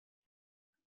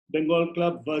Bengal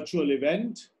Club virtual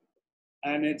event.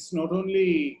 And it's not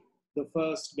only the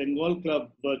first Bengal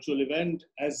Club virtual event,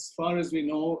 as far as we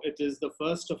know, it is the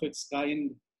first of its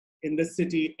kind in the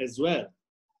city as well.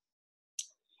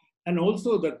 And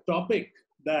also the topic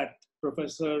that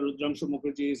Professor Rudrangshu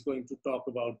Mukherjee is going to talk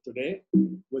about today,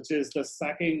 which is the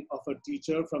sacking of a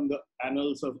teacher from the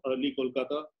annals of early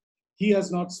Kolkata. He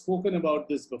has not spoken about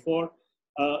this before,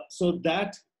 so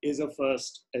that is a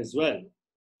first as well.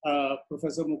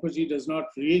 Professor Mukherjee does not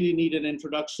really need an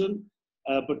introduction,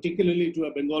 particularly to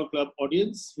a Bengal Club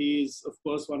audience. He is, of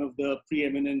course, one of the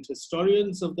preeminent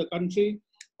historians of the country.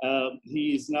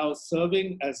 He is now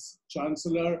serving as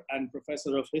Chancellor and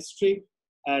Professor of History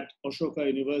at Ashoka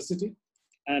University.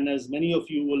 And as many of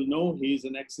you will know, he is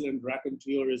an excellent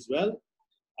raconteur as well.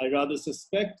 I rather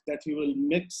suspect that he will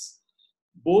mix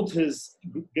both his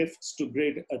gifts to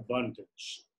great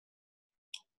advantage.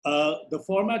 The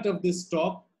format of this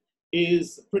talk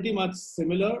is pretty much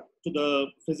similar to the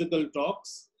physical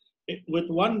talks, with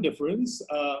one difference.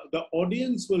 The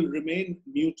audience will remain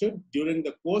muted during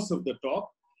the course of the talk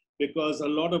because a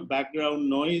lot of background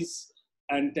noise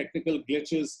and technical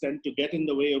glitches tend to get in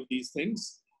the way of these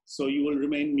things. So you will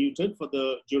remain muted for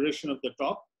the duration of the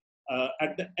talk.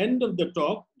 At the end of the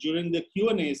talk, during the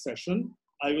Q&A session,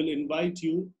 I will invite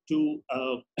you to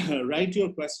write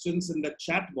your questions in the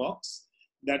chat box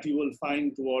that you will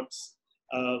find towards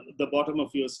the bottom of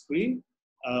your screen,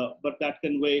 but that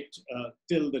can wait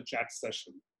till the chat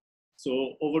session.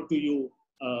 So over to you,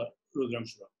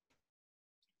 Rudrangshu.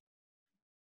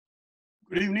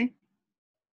 Good evening.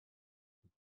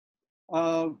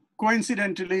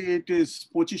 Coincidentally, it is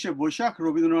 25 Boishakh,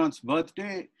 Rabindranath's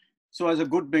birthday. So as a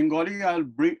good Bengali, I'll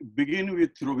begin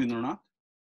with Rabindranath.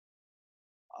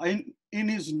 In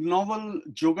his novel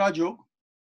Jogajog,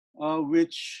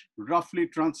 which roughly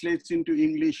translates into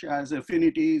English as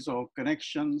affinities or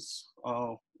connections,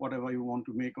 whatever you want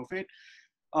to make of it,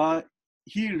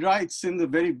 he writes in the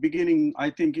very beginning, I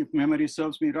think if memory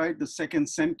serves me right, the second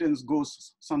sentence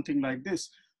goes something like this: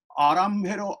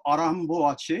 Arambhero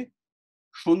arambho ache,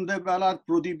 shonde belar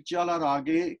prodip jalar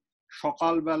age,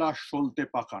 shokal bela sholte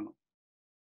pakano.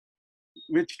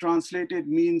 Which translated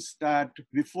means that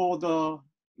before the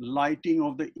lighting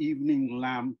of the evening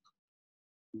lamp,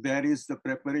 there is the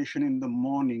preparation in the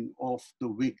morning of the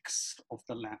wicks of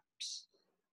the lamps.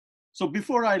 So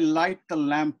before I light the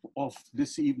lamp of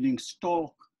this evening's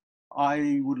talk,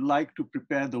 I would like to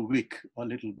prepare the wick a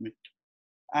little bit.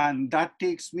 And that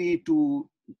takes me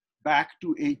back to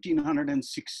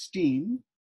 1816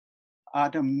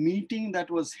 at a meeting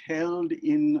that was held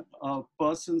in a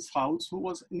person's house who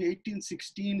was in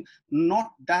 1816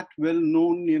 not that well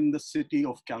known in the city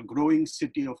of growing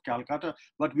city of Calcutta,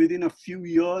 but within a few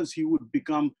years he would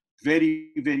become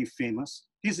very, very famous.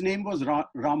 His name was Ram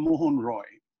Mohan Roy.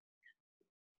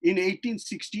 In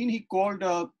 1816, he called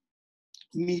a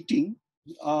meeting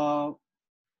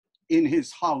in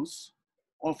his house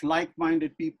of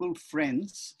like-minded people,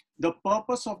 friends. The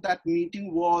purpose of that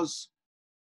meeting was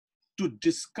to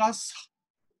discuss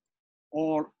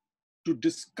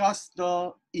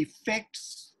the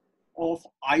effects of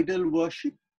idol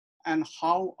worship and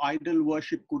how idol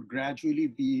worship could gradually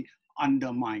be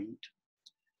undermined.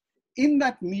 In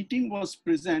that meeting was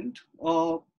present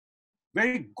a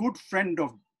very good friend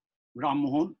of Ram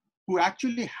Mohan, who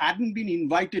actually hadn't been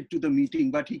invited to the meeting,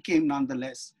 but he came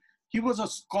nonetheless. He was a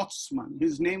Scotsman.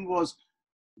 His name was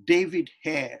David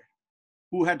Hare,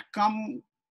 who had come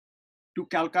to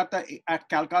Calcutta at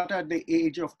the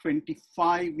age of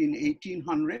 25 in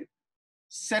 1800,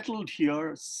 settled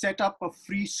here, set up a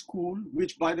free school,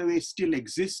 which by the way still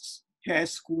exists, Hare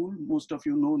School, most of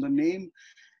you know the name.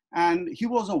 And he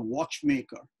was a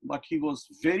watchmaker, but he was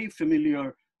very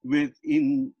familiar with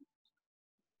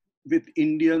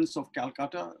Indians of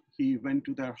Calcutta. He went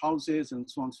to their houses and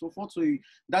so on and so forth. So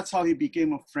that's how he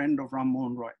became a friend of Ram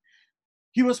Mohan Roy.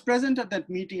 He was present at that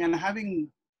meeting, and having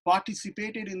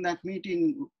participated in that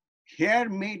meeting, Hare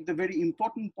made the very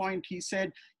important point. He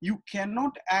said, you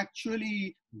cannot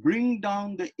actually bring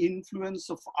down the influence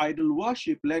of idol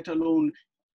worship, let alone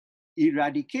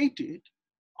eradicate it,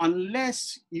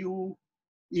 unless you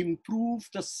improve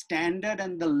the standard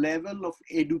and the level of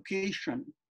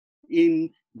education in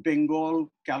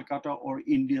Bengal, Calcutta, or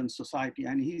Indian society.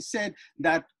 And he said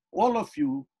that all of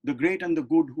you, the great and the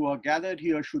good who are gathered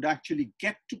here, should actually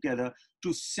get together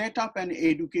to set up an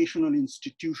educational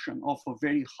institution of a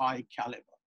very high caliber.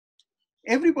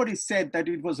 Everybody said that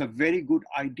it was a very good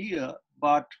idea,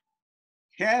 but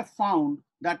Hare found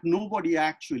that nobody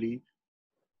actually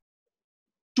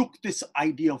took this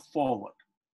idea forward.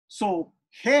 So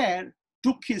Hare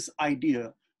took his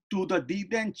idea to the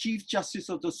then Chief Justice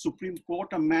of the Supreme Court,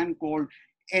 a man called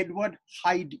Edward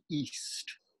Hyde East.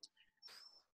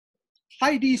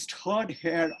 Hyde East heard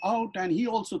her out, and he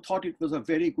also thought it was a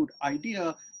very good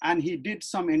idea, and he did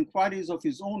some inquiries of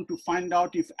his own to find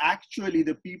out if actually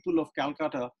the people of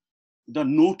Calcutta, the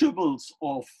notables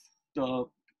of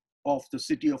the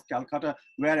city of Calcutta,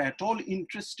 were at all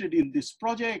interested in this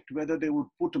project, whether they would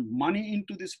put money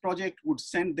into this project, would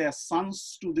send their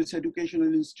sons to this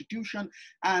educational institution.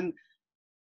 And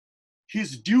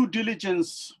his due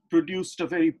diligence produced a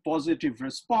very positive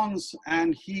response,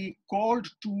 and he called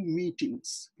 2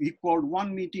 meetings. He called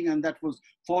one meeting, and that was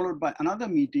followed by another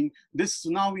meeting.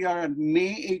 Now we are at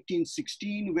May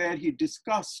 1816, where he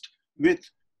discussed with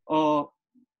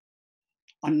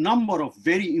a number of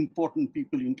very important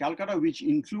people in Calcutta, which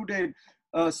included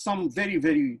some very,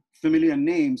 very familiar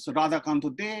names. Radhakanta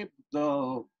Dev,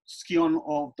 the scion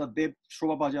of the Dev,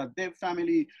 Shobhabaja Dev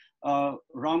family,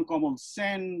 Ram Kamal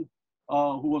Sen,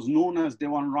 who was known as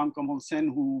Dewan Ram Kamal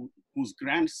Sen, whose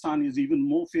grandson is even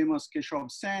more famous, Keshav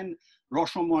Sen,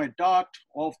 Roshomoy Dutt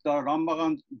of the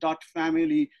Rambagan Dutt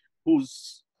family,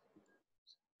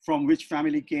 from which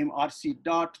family came R.C.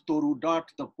 Dutt, Toru Dutt,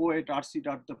 the poet, R.C.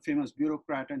 Dutt, the famous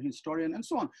bureaucrat and historian, and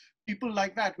so on. People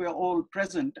like that were all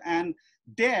present. And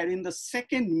there, in the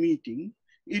second meeting,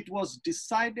 it was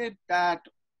decided that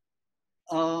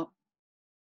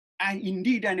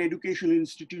indeed an educational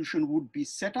institution would be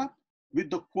set up with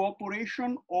the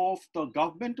cooperation of the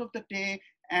government of the day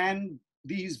and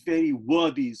these very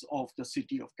worthies of the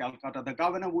city of Calcutta. The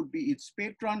governor would be its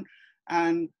patron,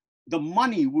 and the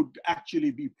money would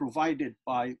actually be provided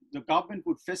by the government,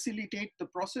 would facilitate the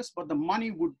process, but the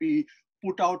money would be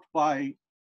put out by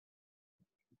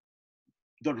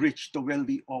the rich, the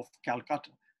wealthy of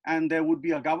Calcutta. And there would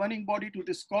be a governing body to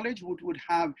this college, which would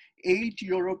have 8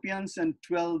 Europeans and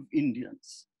 12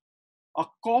 Indians. A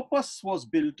corpus was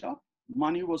built up,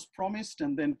 money was promised,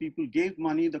 and then people gave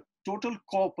money. The total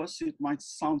corpus, it might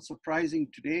sound surprising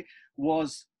today,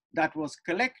 that was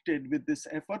collected with this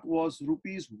effort was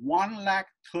rupees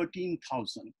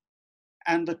 1,13,000.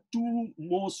 And the 2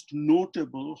 most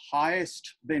notable,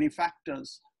 highest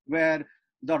benefactors were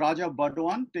the Raja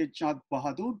Badwan, Tejchand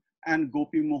Bahadur, and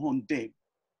Gopi Mohan Dev.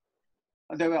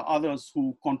 There were others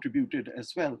who contributed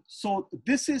as well. So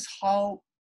this is how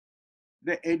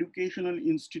the educational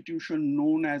institution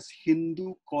known as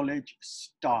Hindu College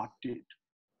started.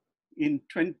 On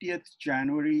 20th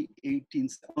January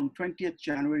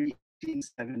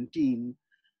 1817.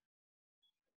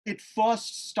 It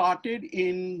first started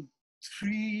in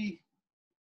 3,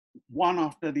 one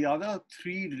after the other,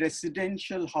 3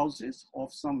 residential houses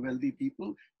of some wealthy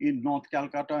people in North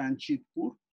Calcutta and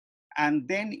Chitpur. And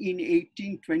then in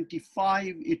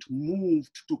 1825, it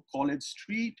moved to College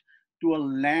Street, to a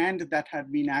land that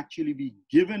had been actually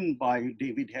given by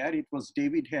David Hare. It was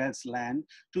David Hare's land,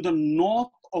 to the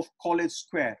north of College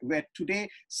Square, where today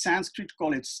Sanskrit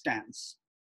College stands.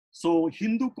 So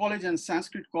Hindu College and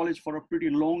Sanskrit College for a pretty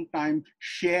long time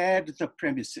shared the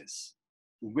premises.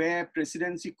 Where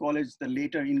Presidency College, the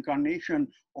later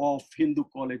incarnation of Hindu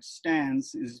College,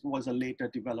 stands was a later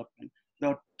development.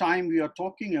 The time we are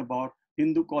talking about,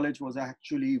 Hindu College was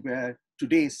actually where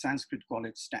today's Sanskrit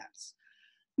College stands.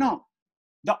 Now,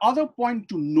 the other point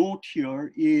to note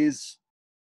here is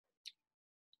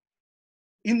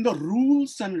in the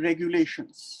rules and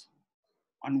regulations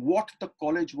on what the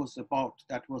college was about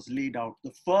that was laid out,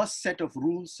 the first set of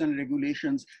rules and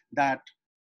regulations that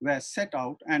were set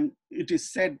out, and it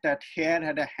is said that Hare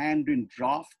had a hand in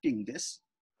drafting this,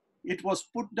 it was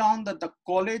put down that the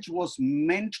college was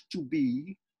meant to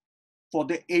be for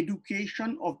the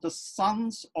education of the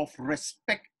sons of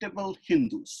respectable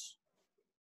Hindus.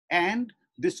 And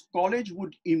this college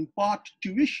would impart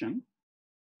tuition,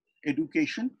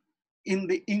 education, in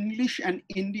the English and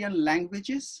Indian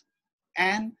languages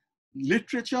and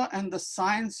literature and the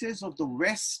sciences of the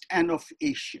West and of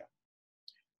Asia.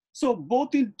 So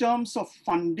both in terms of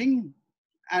funding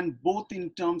and both in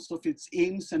terms of its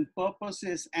aims and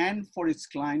purposes and for its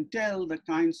clientele, the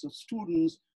kinds of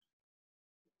students,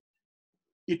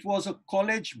 it was a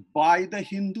college by the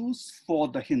Hindus for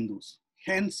the Hindus.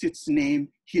 Hence its name,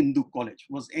 Hindu College,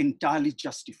 was entirely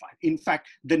justified. In fact,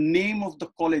 the name of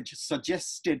the college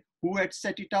suggested who had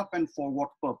set it up and for what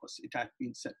purpose it had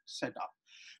been set up.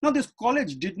 Now, this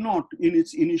college did not, in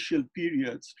its initial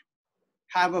periods,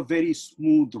 have a very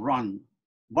smooth run.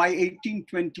 By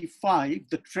 1825,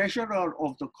 the treasurer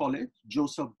of the college,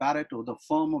 Joseph Barreto, the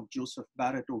firm of Joseph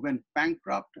Barreto, went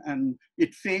bankrupt, and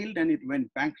it failed and it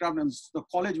went bankrupt, and the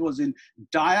college was in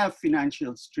dire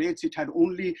financial straits. It had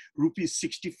only rupees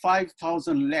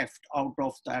 65,000 left out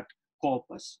of that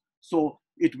corpus. So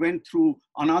it went through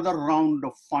another round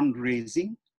of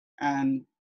fundraising, and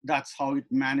that's how it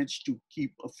managed to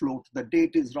keep afloat. The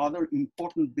date is rather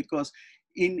important because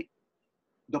in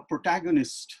the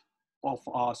protagonist of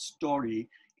our story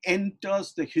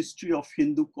enters the history of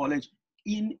Hindu College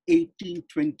in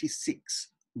 1826,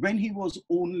 when he was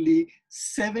only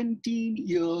 17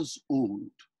 years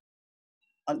old,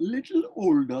 a little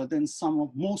older than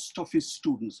most of his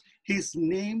students. His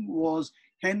name was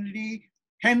Henry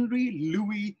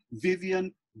Louis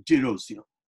Vivian Desrosiers.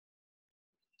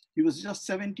 He was just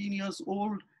 17 years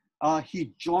old.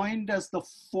 He joined as the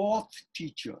fourth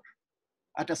teacher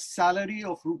at a salary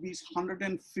of rupees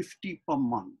 150 per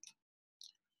month.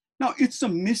 Now, it's a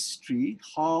mystery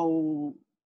how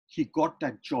he got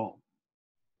that job,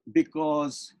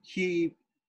 because he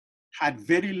had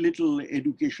very little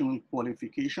educational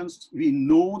qualifications. We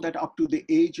know that up to the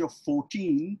age of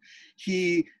 14,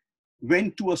 he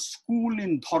went to a school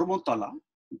in Dharmatala,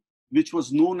 which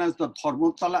was known as the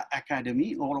Dharmatala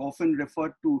Academy, or often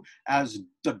referred to as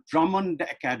the Drummond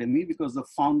Academy, because the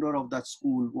founder of that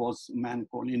school was an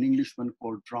Englishman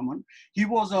called Drummond. He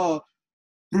was a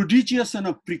prodigious and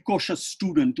a precocious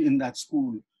student in that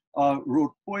school.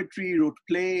 Wrote poetry, wrote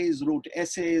plays, wrote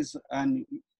essays, and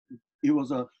he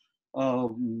was a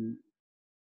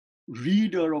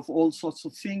reader of all sorts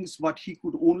of things, but he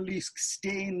could only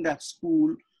stay in that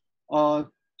school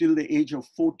till the age of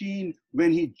 14,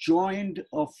 when he joined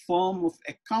a firm of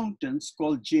accountants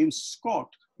called James Scott,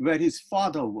 where his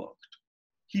father worked.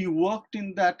 He worked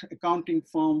in that accounting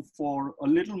firm for a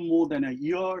little more than a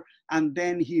year, and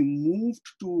then he moved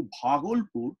to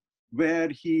Bhagalpur, where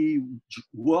he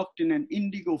worked in an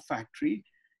indigo factory,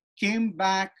 came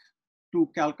back to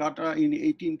Calcutta in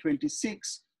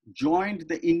 1826, joined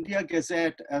the India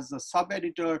Gazette as a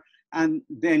sub-editor, and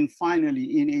then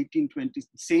finally in 1820,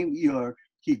 same year,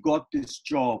 he got this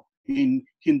job in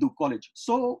Hindu College.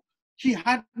 So he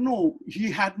had no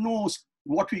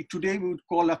what we today would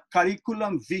call a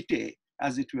curriculum vitae,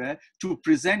 as it were, to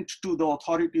present to the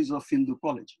authorities of Hindu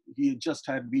College. He just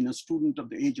had been a student of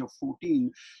the age of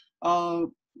 14,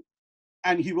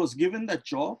 and he was given that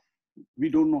job. We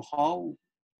don't know how,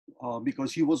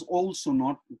 because he was also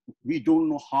not, we don't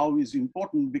know how is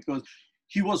important, because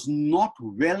he was not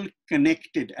well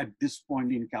connected at this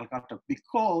point in Calcutta,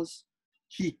 because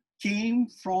he came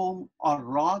from a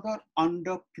rather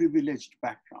underprivileged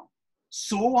background.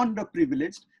 So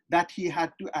underprivileged that he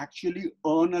had to actually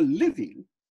earn a living.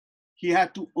 He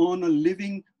had to earn a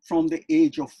living from the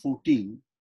age of 14.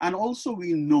 And also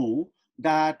we know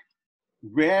that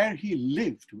where he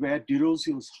lived, where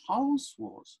Desrosiers' house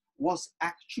was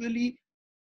actually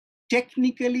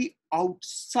technically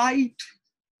outside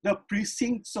the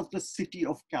precincts of the city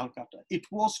of Calcutta. It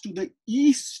was to the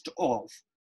east of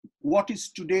what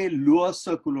is today Lower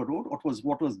Circular Road,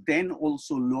 what was then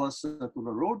also Lower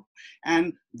Circular Road.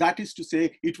 And that is to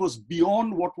say, it was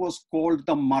beyond what was called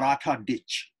the Maratha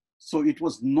Ditch. So it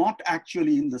was not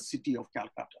actually in the city of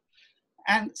Calcutta.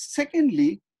 And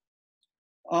secondly,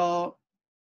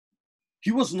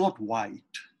 he was not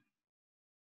white.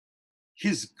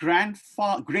 His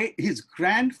grandfather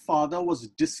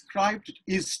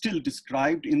is still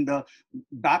described in the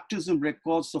baptism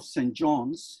records of St.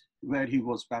 John's, where he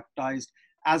was baptized,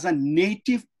 as a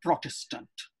native Protestant.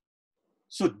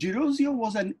 So Desrosiers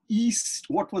was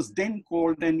what was then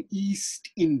called an East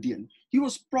Indian. He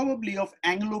was probably of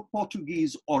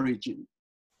Anglo-Portuguese origin,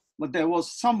 but there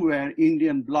was somewhere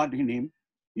Indian blood in him.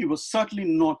 He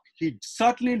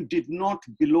certainly did not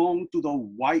belong to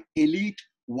the elite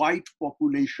white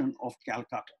population of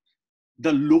Calcutta.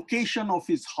 The location of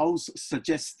his house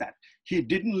suggests that. He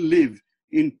didn't live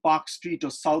in Park Street or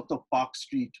south of Park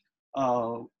Street,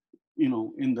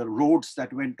 in the roads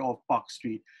that went off Park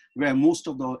Street, where most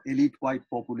of the elite white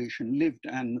population lived.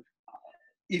 And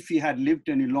if he had lived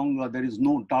any longer, there is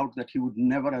no doubt that he would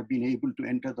never have been able to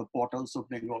enter the portals of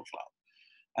Bengal Club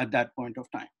at that point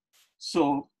of time.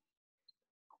 So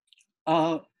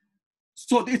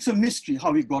it's a mystery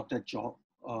how he got that job.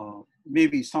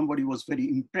 Maybe somebody was very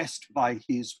impressed by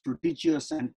his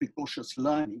prodigious and precocious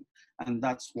learning, and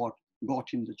that's what got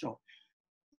him the job.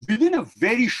 Within a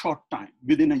very short time,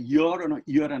 within a year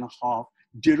and a half,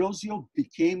 Desrosiers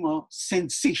became a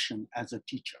sensation as a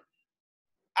teacher.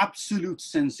 Absolute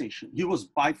sensation. He was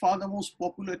by far the most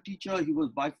popular teacher. He was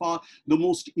by far the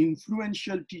most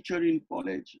influential teacher in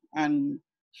college, and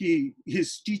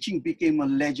his teaching became a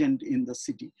legend in the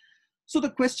city. So the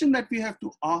question that we have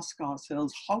to ask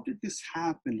ourselves, how did this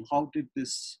happen? How did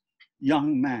this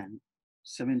young man,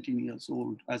 17 years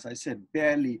old, as I said,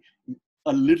 barely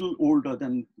a little older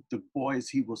than the boys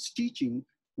he was teaching,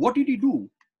 what did he do?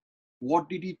 What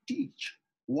did he teach?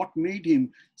 what made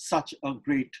him such a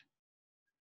great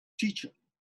teacher.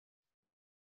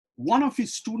 One of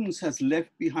his students has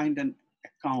left behind an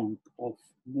account of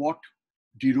what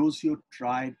Derozio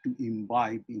tried to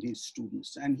imbibe in his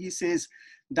students. And he says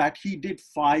that he did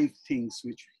 5 things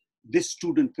which this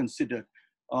student considered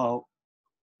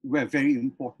were very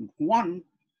important. One,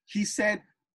 he said,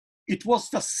 it was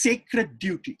the sacred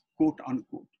duty, quote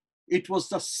unquote. It was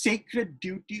the sacred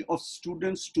duty of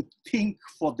students to think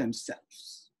for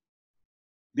themselves.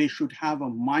 They should have a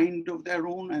mind of their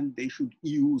own and they should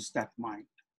use that mind.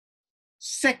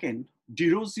 Second,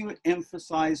 Derozio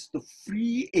emphasized the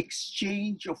free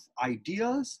exchange of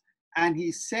ideas, and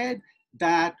he said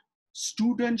that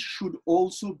students should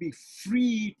also be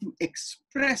free to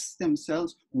express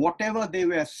themselves, whatever they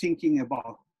were thinking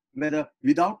about, whether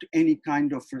without any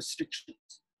kind of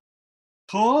restrictions.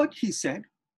 Third, he said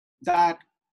that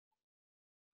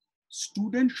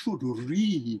students should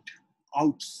read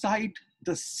outside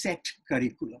the set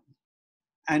curriculum.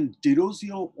 And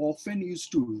Derozio often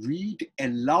used to read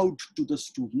aloud to the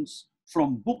students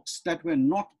from books that were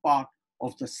not part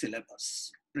of the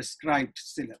syllabus, prescribed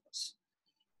syllabus.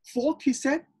 Fourth, he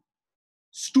said,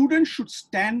 students should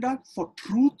stand up for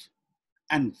truth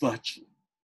and virtue.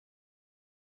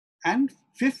 And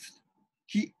fifth,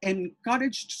 he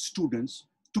encouraged students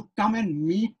to come and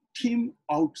meet him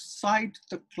outside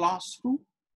the classroom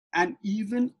and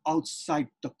even outside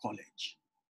the college.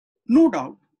 No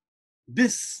doubt,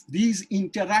 these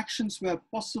interactions were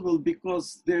possible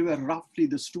because they were roughly,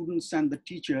 the students and the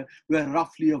teacher were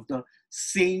roughly of the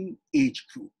same age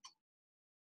group.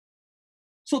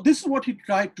 So this is what he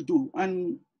tried to do.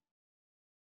 And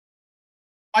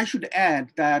I should add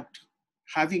that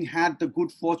having had the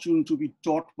good fortune to be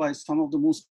taught by some of the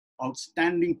most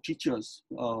outstanding teachers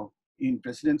in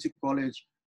Presidency College,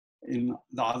 in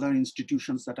the other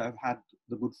institutions that I've had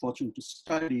the good fortune to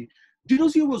study,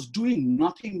 Derozio was doing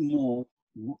nothing more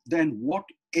than what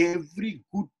every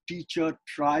good teacher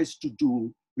tries to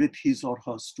do with his or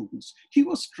her students. He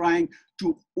was trying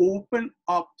to open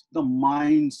up the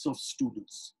minds of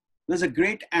students. There's a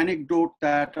great anecdote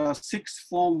that a sixth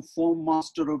form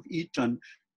master of Eton,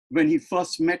 when he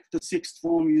first met the sixth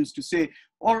form, he used to say,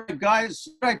 all right, guys,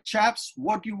 all right, chaps,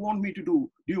 what do you want me to do?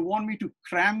 Do you want me to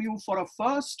cram you for a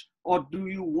first, or do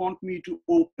you want me to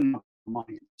open up the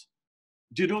mind?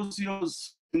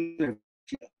 Derozio's,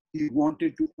 he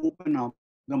wanted to open up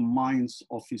the minds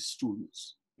of his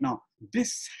students. Now,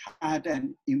 this had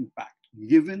an impact,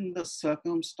 given the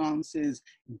circumstances,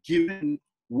 given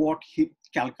what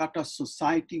Calcutta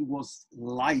society was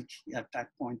like at that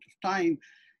point of time.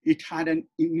 It had an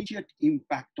immediate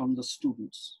impact on the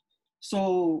students.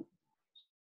 So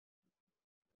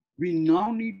we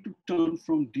now need to turn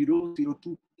from Derozio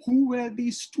to who were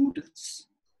these students?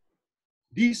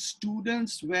 These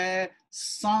students were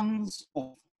sons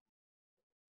of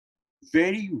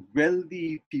very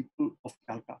wealthy people of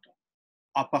Calcutta,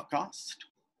 upper caste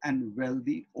and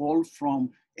wealthy, all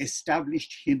from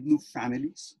established Hindu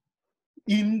families.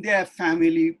 In their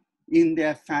families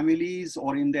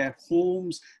or in their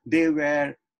homes, they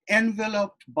were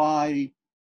enveloped by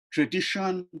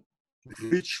tradition,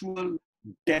 ritual,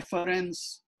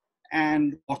 deference,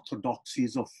 and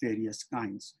orthodoxies of various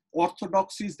kinds.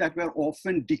 Orthodoxies that were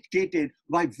often dictated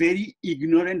by very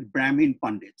ignorant Brahmin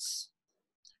pandits.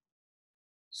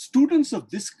 Students of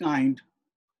this kind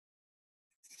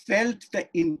felt the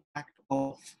impact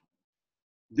of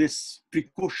this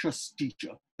precocious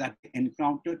teacher that they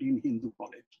encountered in Hindu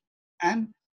college. And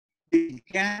they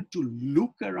began to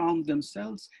look around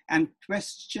themselves and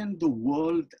question the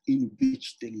world in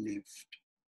which they lived.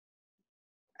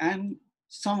 And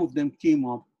some of them came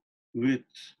up with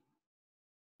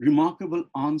remarkable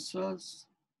answers,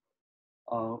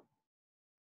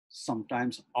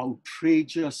 sometimes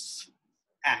outrageous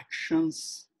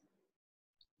actions.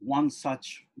 One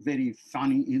such very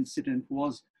funny incident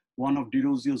was one of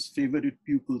Derozio's favorite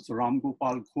pupils, Ram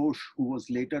Gopal Ghosh, who was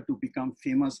later to become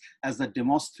famous as the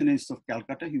Demosthenes of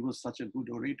Calcutta. He was such a good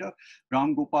orator.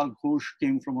 Ram Gopal Ghosh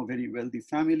came from a very wealthy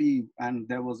family, and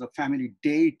there was a family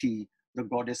deity, the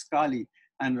goddess Kali.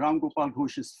 And Ram Gopal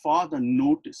Ghosh's father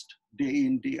noticed day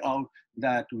in, day out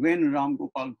that when Ram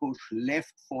Gopal Ghosh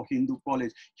left for Hindu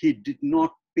college, he did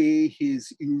not pay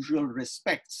his usual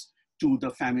respects to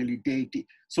the family deity.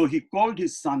 So he called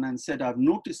his son and said, I've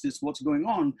noticed this, what's going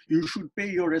on? You should pay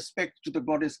your respect to the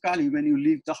goddess Kali when you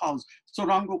leave the house. So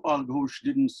Ram Gopal Ghosh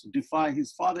didn't defy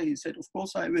his father. He said, of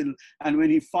course I will. And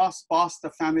when he passed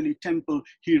the family temple,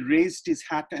 he raised his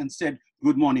hat and said,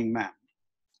 good morning, ma'am.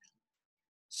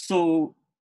 So,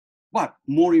 but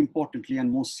more importantly and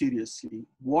more seriously,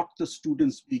 what the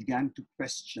students began to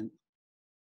question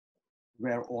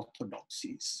were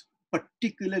orthodoxies,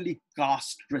 particularly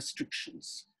caste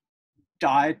restrictions,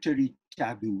 dietary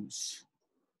taboos.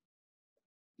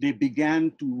 They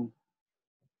began to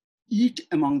eat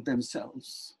among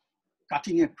themselves,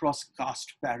 cutting across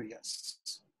caste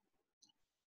barriers.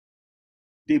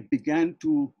 They began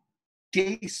to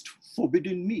taste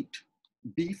forbidden meat,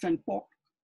 beef and pork.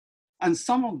 And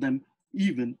some of them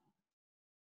even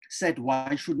said,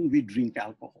 why shouldn't we drink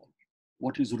alcohol?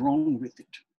 What is wrong with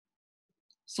it?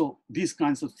 So these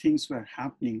kinds of things were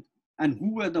happening. And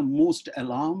who were the most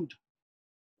alarmed?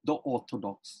 The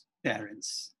Orthodox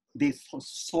parents. They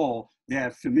saw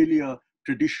their familiar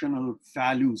traditional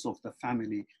values of the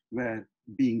family were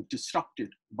being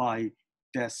disrupted by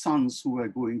their sons who were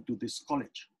going to this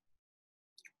college.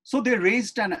 So they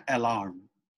raised an alarm.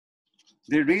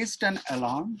 They raised an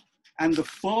alarm, and the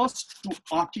first to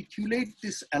articulate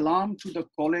this alarm to the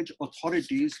college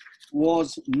authorities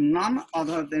was none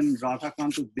other than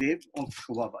Radhakant Dev of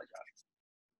Shobha Bazar.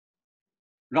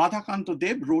 Radhakant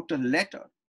Dev wrote a letter,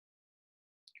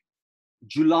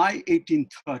 July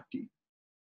 1830,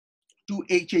 to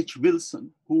H.H.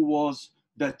 Wilson, who was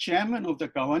the chairman of the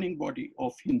governing body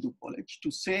of Hindu College, to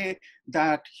say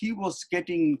that he was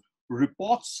getting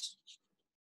reports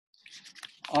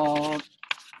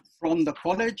from the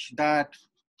college that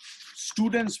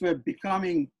students were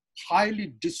becoming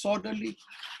highly disorderly.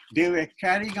 They were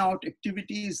carrying out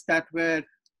activities that were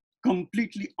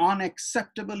completely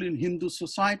unacceptable in Hindu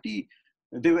society.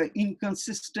 They were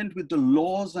inconsistent with the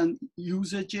laws and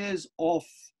usages of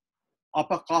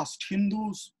upper caste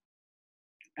Hindus.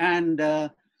 And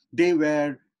they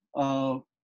were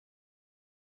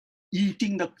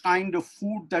eating the kind of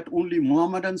food that only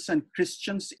Mohammedans and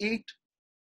Christians ate.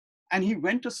 And he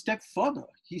went a step further.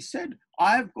 He said,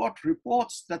 I've got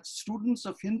reports that students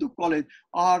of Hindu college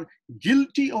are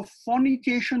guilty of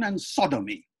fornication and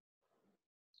sodomy.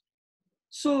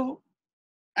 So,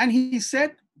 and he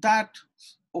said that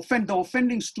the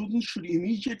offending students should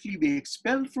immediately be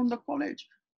expelled from the college.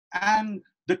 And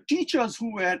the teachers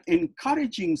who were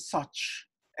encouraging such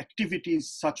activities,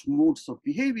 such modes of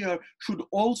behavior, should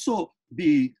also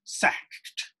be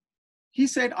sacked. He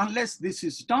said, unless this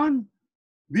is done,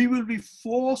 we will be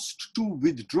forced to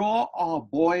withdraw our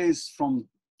boys from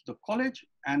the college,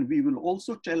 and we will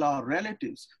also tell our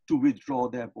relatives to withdraw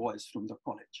their boys from the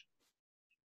college.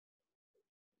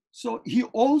 So he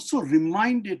also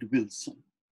reminded Wilson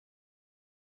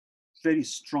very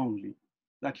strongly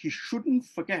that he shouldn't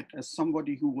forget, as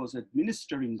somebody who was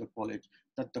administering the college,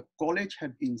 that the college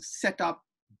had been set up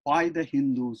by the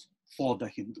Hindus for the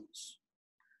Hindus.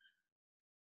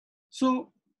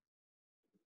 So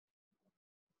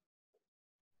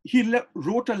he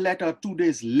wrote a letter 2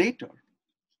 days later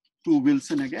to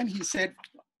Wilson again. He said,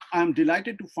 I'm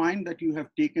delighted to find that you have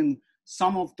taken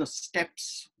some of the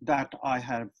steps that I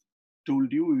have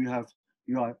told you.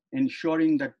 You are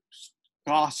ensuring that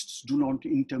castes do not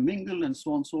intermingle and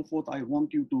so on and so forth. I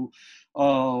want you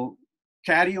to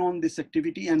carry on this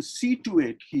activity and see to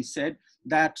it, he said,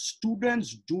 that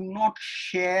students do not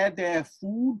share their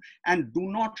food and do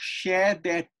not share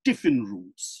their tiffin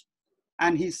rooms.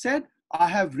 And he said, I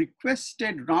have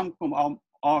requested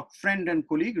our friend and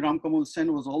colleague, Ram Kamal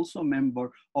Sen, was also a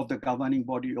member of the governing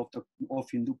body of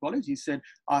Hindu College. He said,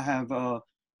 I have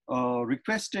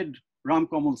requested Ram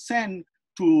Kamal Sen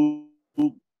to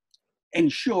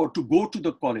ensure, to go to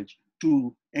the college,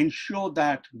 to ensure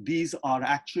that these are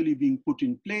actually being put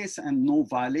in place and no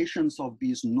violations of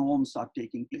these norms are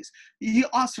taking place. He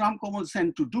asked Ram Kamal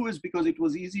Sen to do it because it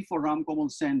was easy for Ram Kamal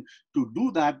Sen to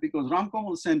do that, because Ram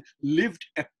Kamal Sen lived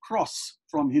across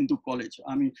from Hindu College.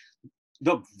 I mean,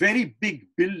 the very big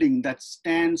building that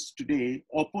stands today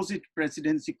opposite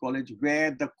Presidency College,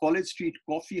 where the College Street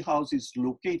Coffee House is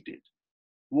located,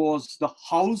 was the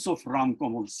house of Ram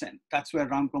Kamal Sen. That's where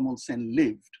Ram Kamal Sen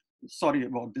lived. Sorry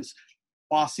about this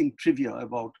passing trivia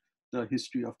about the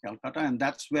history of Calcutta. And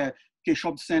that's where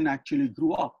Keshav Sen actually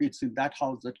grew up. It's in that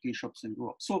house that Keshav Sen grew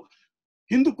up. So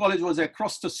Hindu College was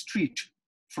across the street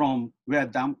from where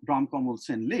Ram Kamal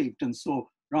Sen lived. And so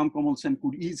Ram Kamal Sen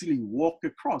could easily walk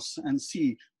across and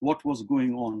see what was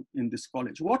going on in this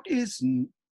college. What is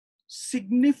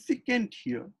significant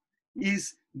here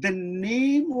is the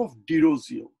name of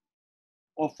Dirozio,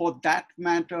 or for that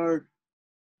matter,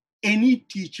 any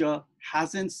teacher,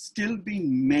 hasn't still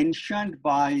been mentioned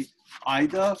by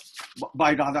either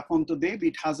by Radhakant Dev.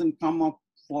 It hasn't come up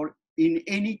in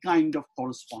any kind of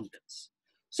correspondence.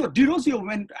 So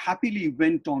Dirozio happily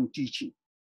went on teaching.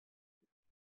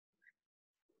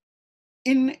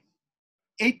 In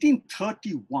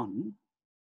 1831,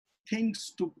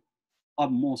 things took a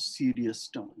more serious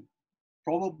turn,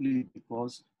 probably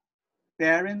because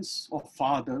parents or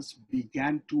fathers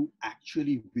began to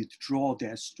actually withdraw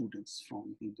their students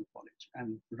from Hindu college.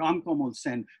 And Ram Kamal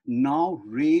Sen now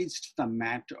raised the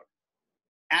matter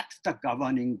at the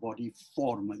governing body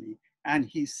formally. And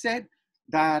he said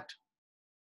that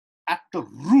at the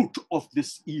root of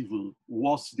this evil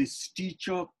was this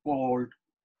teacher called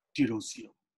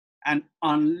Tirosio. And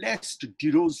unless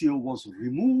Tirosio was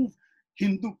removed,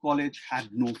 Hindu college had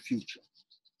no future.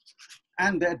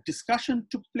 And that discussion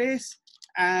took place,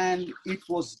 and it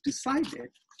was decided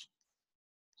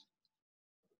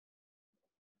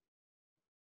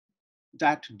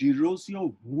that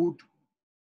Tirosio would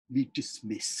be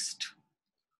dismissed.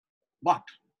 But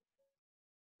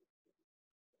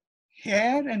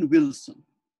Hare and Wilson,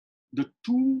 the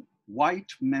two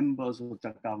white members of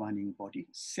the governing body,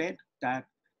 said that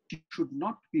he should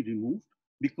not be removed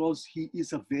because he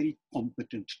is a very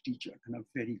competent teacher and a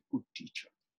very good teacher.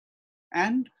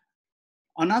 And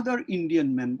another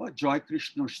Indian member, Joy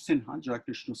Krishna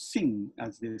Singh,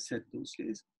 as they said those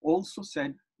days, also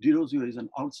said Tirosio is an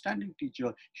outstanding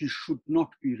teacher. He should not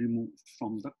be removed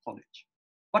from the college.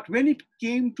 But when it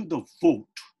came to the vote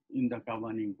in the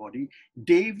governing body,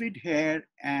 David Hare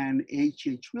and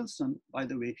H.H. Wilson, by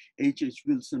the way, H.H.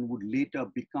 Wilson would later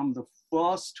become the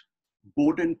first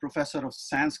Bowdoin professor of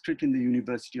Sanskrit in the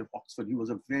University of Oxford. He was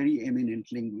a very eminent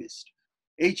linguist.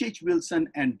 H.H. Wilson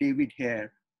and David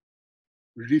Hare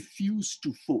refused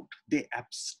to vote. They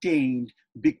abstained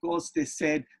because they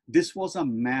said this was a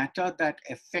matter that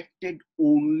affected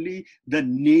only the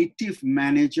native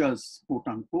managers, quote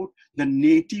unquote, the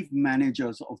native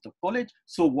managers of the college.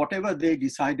 So whatever they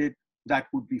decided, that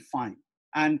would be fine.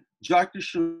 And Joy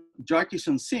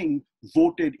Krishna Singh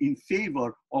voted in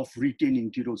favor of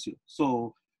retaining Tirosio.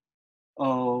 So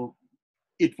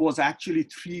it was actually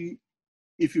 3.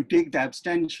 If you take the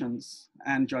abstentions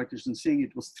and Joy Krishna Singh,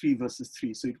 it was 3 versus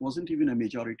 3. So it wasn't even a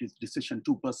majority decision,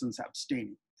 2 persons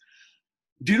abstaining.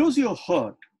 Tirosio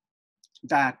heard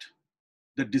that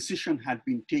the decision had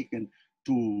been taken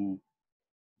to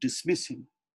dismiss him.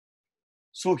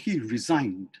 So he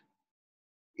resigned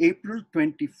April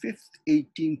 25th,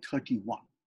 1831.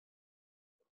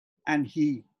 And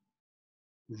he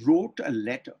wrote a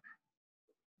letter,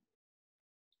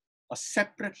 a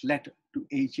separate letter to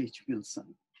H.H.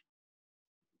 Wilson,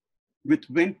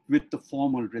 went with the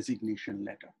formal resignation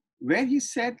letter, where he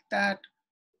said that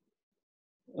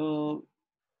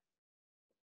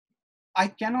I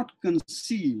cannot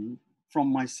conceal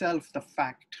from myself the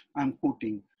fact, I'm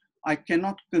quoting, I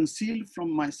cannot conceal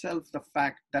from myself the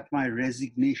fact that my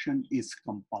resignation is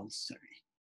compulsory,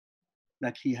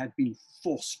 that he had been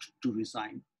forced to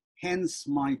resign. Hence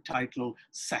my title,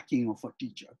 Sacking of a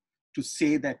Teacher. To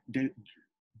say that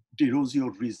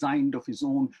Tirosio resigned of his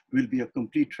own will be a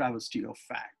complete travesty of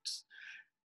facts.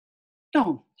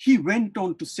 Now, he went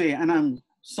on to say, and I'm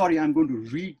sorry, I'm going to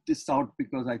read this out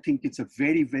because I think it's a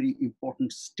very, very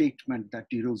important statement that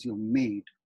Tirosio made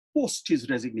post his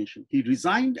resignation. He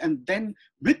resigned, and then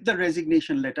with the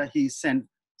resignation letter, he sent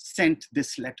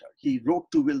this letter. He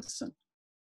wrote to Wilson.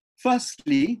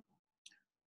 Firstly,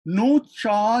 no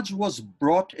charge was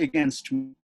brought against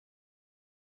me.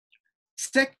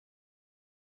 Second,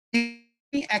 if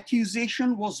any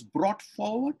accusation was brought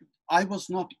forward, I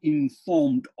was not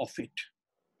informed of it.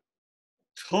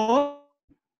 Third,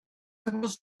 I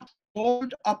was not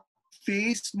called up to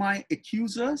face my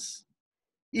accusers,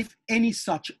 if any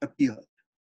such appeared.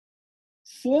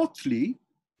 Fourthly,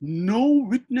 no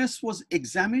witness was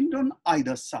examined on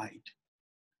either side.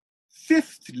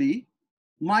 Fifthly,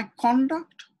 my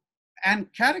conduct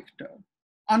and character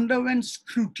underwent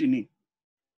scrutiny,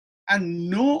 and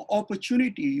no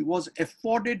opportunity was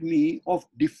afforded me of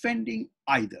defending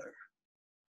either.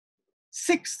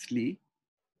 Sixthly,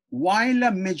 while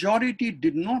a majority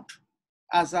did not,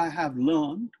 as I have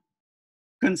learned,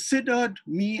 considered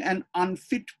me an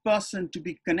unfit person to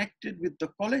be connected with the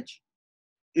college,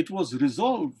 it was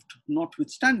resolved,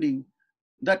 notwithstanding,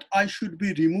 that I should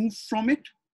be removed from it,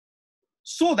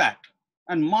 so that,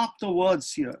 and mark the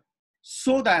words here,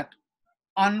 so that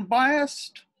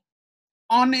unbiased,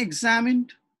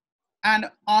 unexamined, and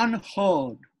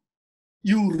unheard,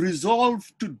 you resolve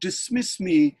to dismiss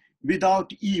me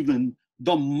without even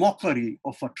the mockery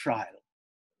of a trial.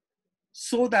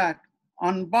 So that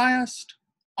unbiased,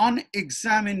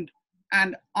 unexamined,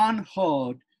 and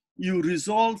unheard, you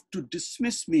resolve to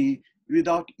dismiss me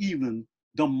without even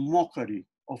the mockery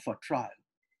of a trial.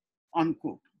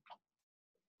 Unquote.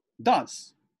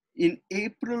 Thus, in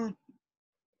April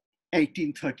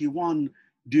 1831,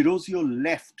 Tirosio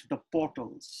left the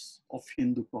portals of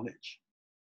Hindu College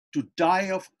to die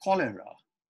of cholera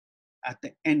at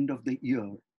the end of the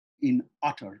year in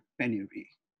utter penury,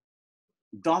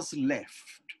 thus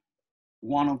left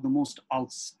one of the most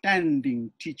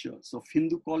outstanding teachers of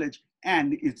Hindu College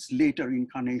and its later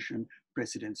incarnation,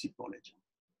 Presidency College.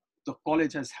 The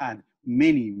college has had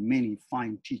many, many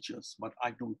fine teachers, but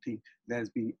I don't think there's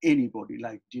been anybody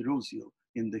like Derozio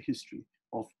in the history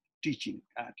of teaching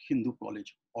at Hindu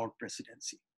College or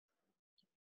Presidency.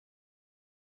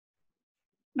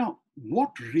 Now,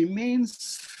 what remains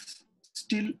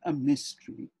still a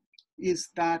mystery is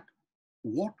that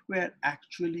what were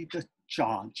actually the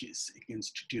charges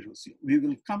against Derozio. We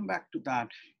will come back to that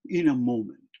in a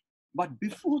moment. But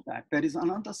before that, there is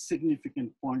another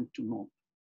significant point to note.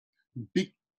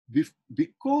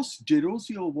 Because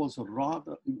Derozio was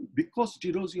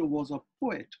a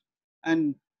poet,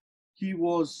 and he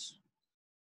was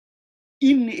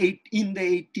in the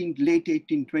late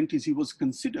 1820s, he was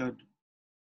considered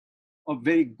a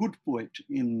very good poet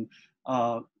in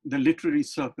the literary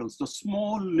circles, the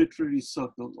small literary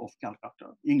circle of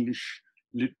Calcutta, English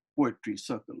poetry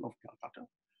circle of Calcutta.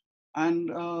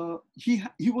 And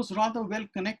he was rather well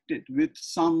connected with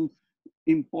some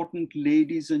important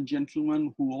ladies and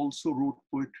gentlemen who also wrote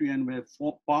poetry and were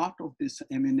part of this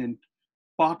eminent,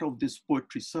 part of this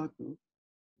poetry circle.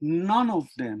 None of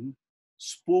them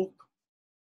spoke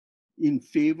in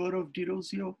favor of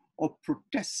Derozio or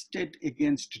protested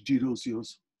against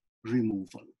Derozio's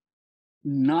removal.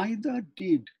 Neither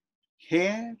did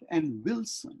Hare and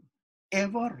Wilson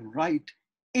ever write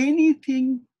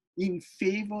anything in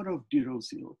favor of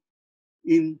Derozio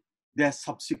in their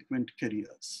subsequent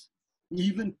careers.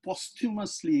 Even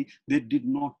posthumously, they did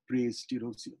not praise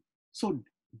Derozio. So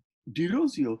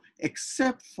Derozio,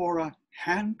 except for a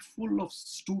handful of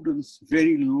students,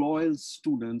 very loyal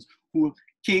students who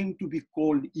came to be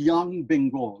called Young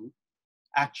Bengal,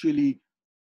 actually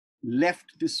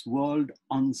left this world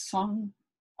unsung,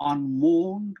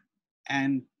 unmourned,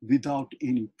 and without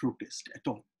any protest at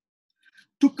all.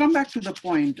 To come back to the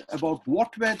point about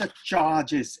what were the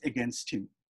charges against him.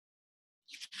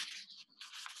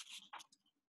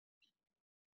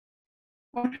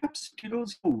 Perhaps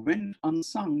Derozio went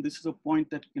unsung. This is a point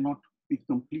that cannot be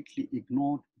completely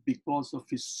ignored because of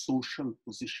his social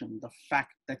position, the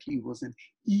fact that he was an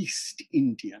East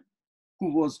Indian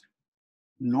who was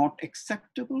not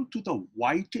acceptable to the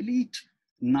white elite,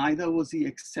 neither was he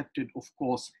accepted, of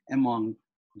course, among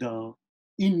the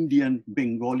Indian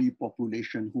Bengali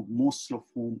population, who most of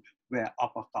whom were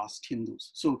upper caste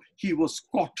Hindus. So he was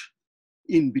caught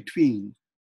in between.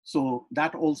 So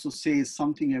that also says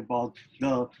something about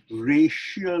the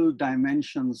racial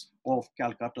dimensions of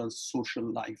Calcutta's social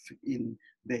life in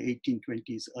the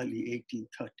 1820s, early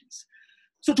 1830s.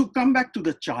 So to come back to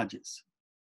the charges,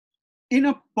 in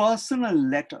a personal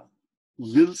letter,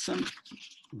 Wilson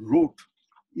wrote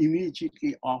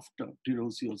immediately after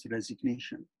Derozio's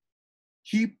resignation.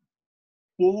 He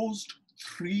posed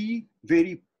 3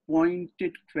 very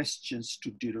pointed questions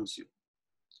to Derozio.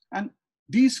 And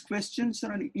these questions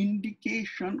are an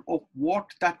indication of what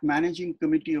that managing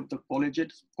committee of the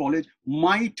college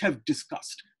might have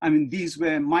discussed. I mean, these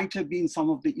might have been some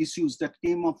of the issues that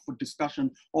came up for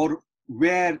discussion or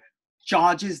were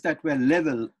charges that were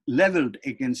leveled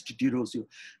against Derozio.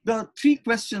 The 3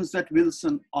 questions that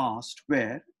Wilson asked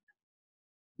were,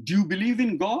 do you believe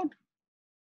in God?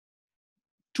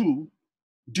 2,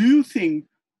 do you think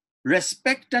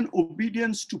respect and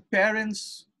obedience to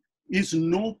parents is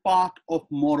no part of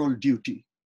moral duty?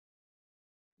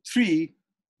 3,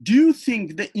 do you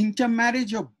think the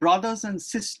intermarriage of brothers and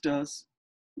sisters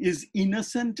is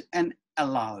innocent and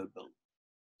allowable?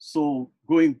 So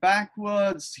going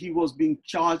backwards, he was being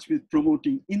charged with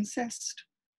promoting incest.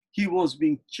 He was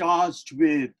being charged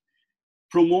with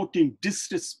promoting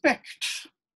disrespect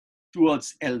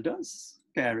towards elders,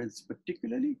 parents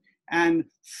particularly. And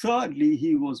thirdly,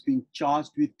 he was being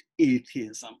charged with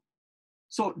atheism.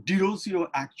 So Derozio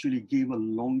actually gave a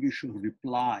longish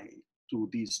reply to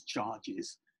these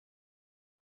charges.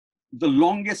 The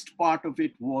longest part of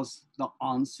it was the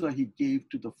answer he gave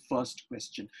to the first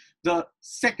question. The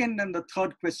second and the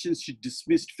third questions he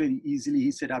dismissed very easily.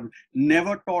 He said, I've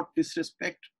never taught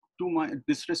disrespect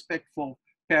for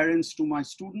parents to my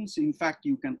students. In fact,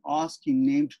 you can ask, he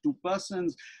named 2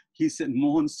 persons. He said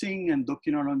Mohan Singh and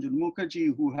Dakshinaranjan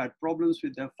Mukherjee, who had problems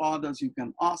with their fathers. You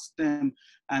can ask them,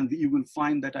 and you will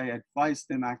find that I advised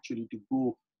them actually to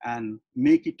go and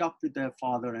make it up with their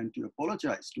father and to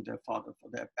apologize to their father for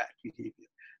their bad behavior.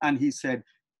 And he said,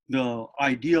 the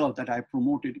idea that I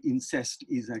promoted incest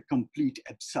is a complete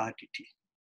absurdity.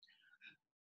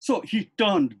 So he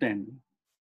turned then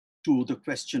to the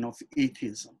question of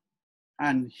atheism.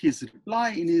 And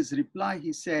in his reply,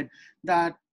 he said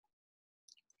that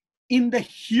in the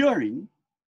hearing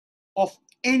of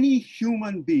any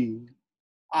human being,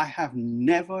 I have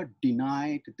never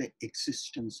denied the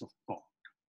existence of God.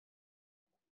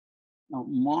 Now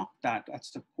mark that,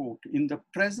 that's the quote. In the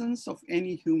presence of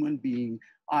any human being,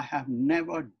 I have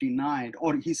never denied,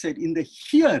 or he said in the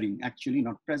hearing, actually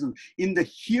not present, in the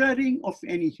hearing of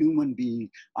any human being,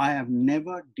 I have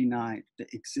never denied the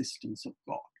existence of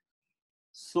God.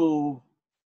 So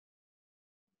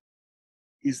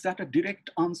is that a direct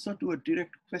answer to a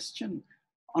direct question?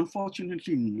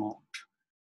 Unfortunately not.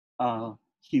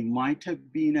 He might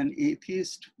have been an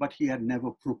atheist, but he had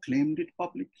never proclaimed it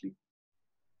publicly,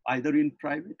 either in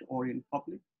private or in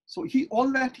public. So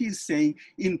all that he's saying,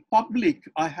 in public,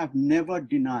 I have never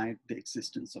denied the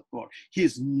existence of God. He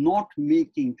is not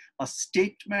making a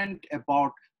statement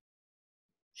about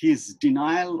his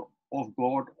denial of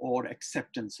God or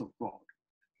acceptance of God.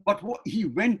 But what he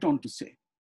went on to say,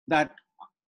 that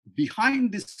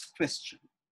behind this question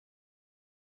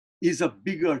is a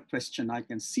bigger question. I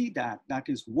can see that. That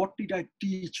is, what did I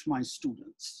teach my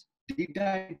students? Did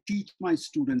I teach my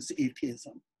students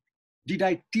atheism? Did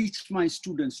I teach my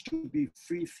students to be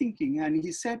free thinking? And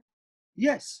he said,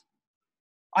 yes.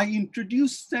 I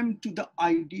introduced them to the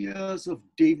ideas of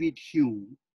David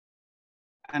Hume,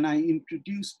 and I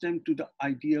introduced them to the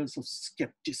ideas of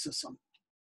skepticism,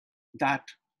 that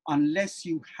unless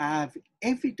you have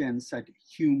evidence, that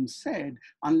Hume said,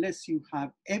 unless you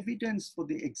have evidence for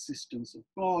the existence of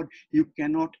God, you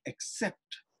cannot accept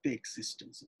the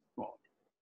existence of God.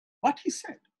 But he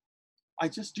said, I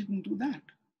just didn't do that.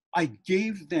 I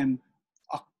gave them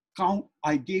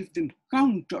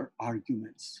counter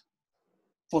arguments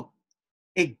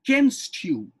against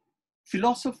Hume.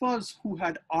 Philosophers who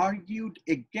had argued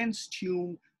against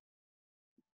Hume,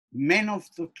 men of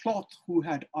the cloth who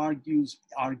had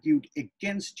argued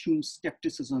against Hume's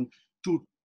skepticism, to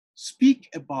speak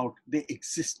about the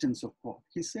existence of God.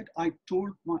 He said, I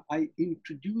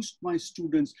introduced my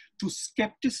students to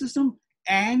skepticism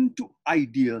and to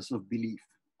ideas of belief.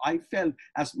 I felt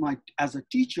as a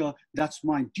teacher, that's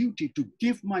my duty, to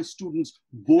give my students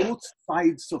both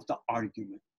sides of the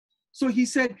argument. So he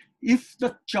said, if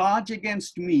the charge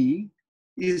against me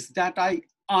is that I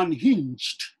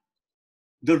unhinged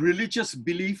the religious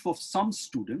belief of some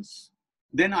students,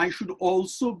 then I should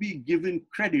also be given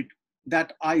credit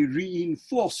that I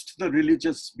reinforced the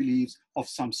religious beliefs of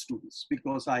some students,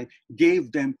 because I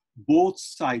gave them both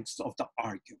sides of the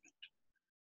argument.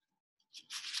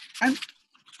 And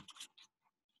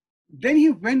then he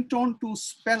went on to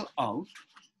spell out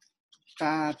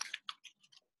that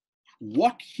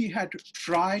what he had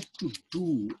tried to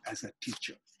do as a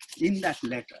teacher in that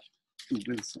letter to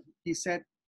Wilson. He said,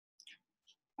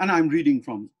 and I'm reading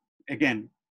from, again,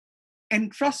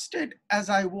 entrusted as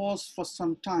I was for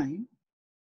some time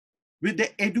with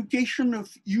the education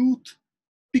of youth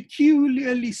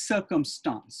peculiarly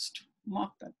circumstanced,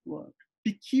 mark that word,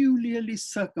 peculiarly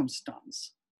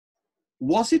circumstanced.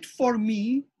 Was it for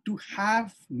me to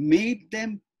have made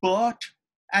them pert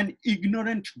and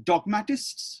ignorant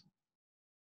dogmatists?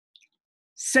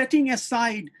 Setting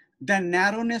aside the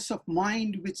narrowness of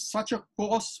mind which such a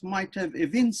course might have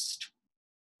evinced,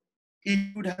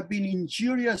 it would have been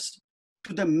injurious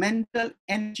to the mental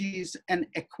energies and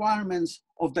acquirements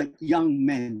of the young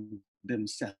men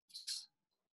themselves.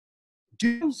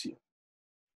 Dionysius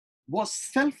was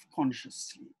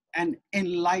self-consciously an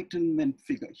enlightenment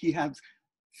figure. He had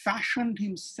fashioned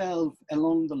himself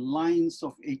along the lines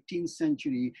of 18th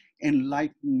century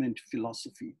Enlightenment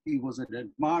philosophy. He was an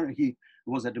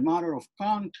admirer of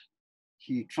Kant.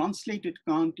 He translated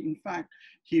Kant. In fact,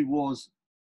 he was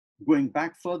going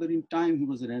back further in time. He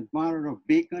was an admirer of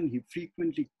Bacon. He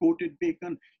frequently quoted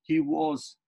Bacon. He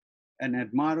was an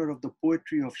admirer of the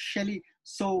poetry of Shelley.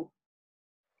 So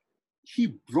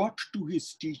he brought to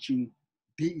his teaching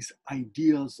these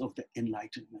ideas of the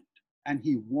Enlightenment. And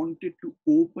he wanted to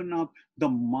open up the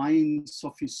minds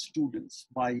of his students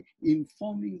by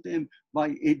informing them,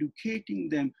 by educating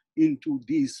them into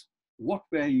these, what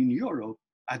were in Europe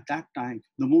at that time,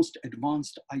 the most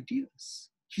advanced ideas.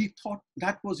 He thought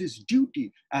that was his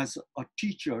duty as a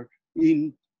teacher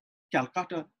in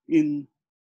Calcutta in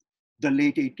the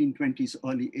late 1820s,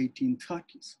 early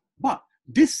 1830s. But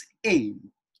this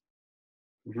aim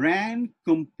ran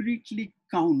completely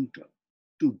counter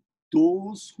to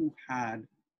those who had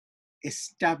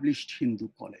established Hindu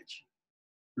college.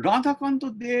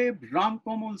 Radhakanta Dev, Ram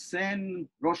Kamal Sen,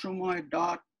 Roshomoy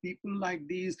Dutt, people like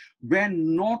these were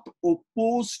not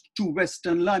opposed to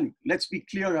Western learning. Let's be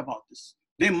clear about this.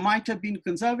 They might have been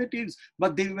conservatives,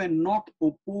 but they were not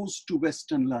opposed to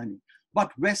Western learning.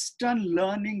 But Western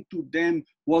learning to them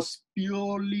was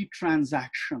purely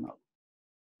transactional.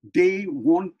 They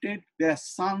wanted their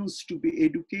sons to be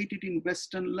educated in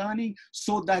Western learning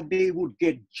so that they would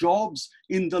get jobs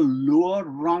in the lower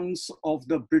rungs of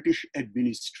the British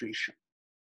administration.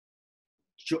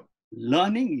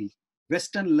 Learning,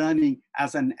 Western learning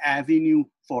as an avenue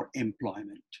for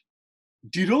employment.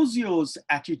 Derosio's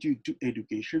attitude to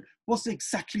education was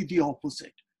exactly the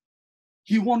opposite.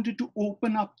 He wanted to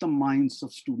open up the minds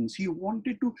of students. He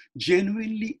wanted to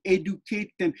genuinely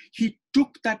educate them. He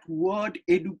took that word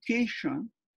education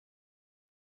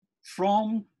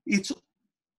from its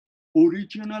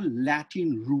original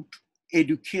Latin root,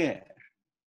 educare,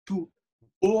 to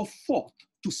go forth,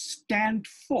 to stand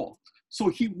forth. So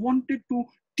he wanted to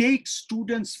take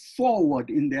students forward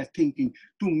in their thinking,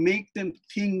 to make them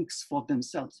think for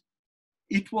themselves.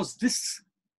 It was this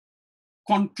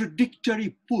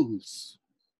contradictory pulls,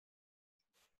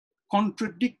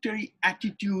 contradictory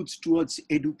attitudes towards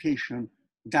education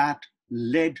that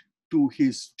led to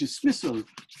his dismissal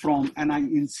from, and I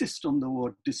insist on the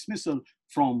word dismissal,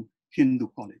 from Hindu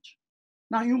College.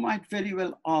 Now you might very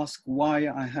well ask why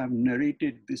I have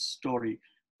narrated this story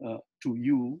to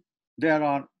you. There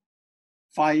are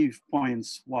 5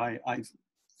 points why I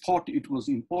thought it was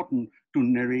important to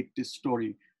narrate this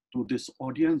story to this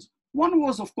audience. One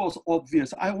was, of course,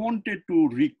 obvious. I wanted to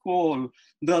recall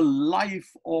the life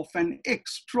of an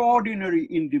extraordinary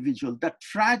individual, the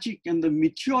tragic and the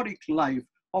meteoric life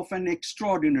of an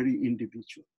extraordinary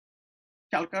individual.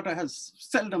 Calcutta has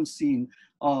seldom seen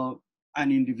an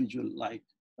individual like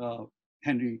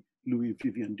Henry Louis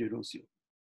Vivian Derosio.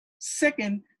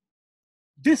 Second,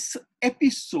 this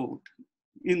episode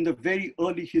in the very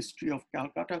early history of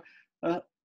Calcutta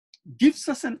gives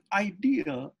us an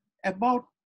idea about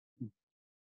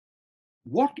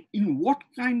in what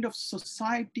kind of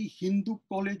society Hindu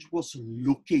College was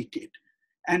located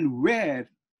and where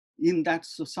in that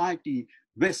society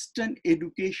Western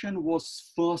education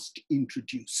was first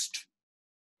introduced.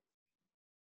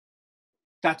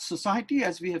 That society,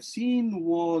 as we have seen,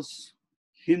 was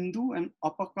Hindu and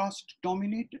upper caste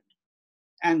dominated,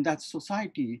 and that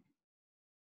society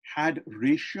had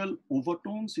racial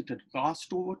overtones, it had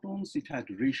caste overtones, it had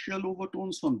racial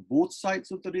overtones on both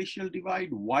sides of the racial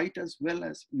divide, white as well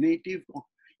as native or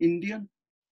Indian.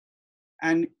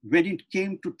 And when it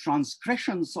came to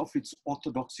transgressions of its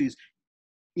orthodoxies,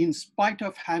 in spite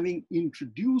of having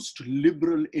introduced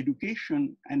liberal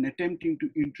education and attempting to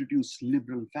introduce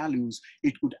liberal values,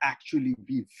 it could actually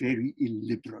be very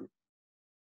illiberal.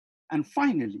 And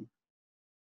finally,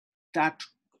 that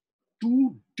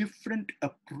two different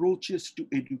approaches to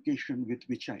education with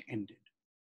which I ended.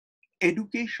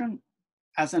 Education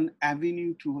as an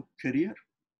avenue to a career,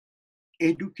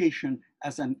 education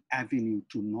as an avenue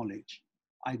to knowledge.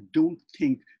 I don't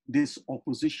think this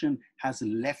opposition has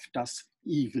left us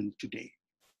even today.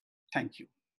 Thank you.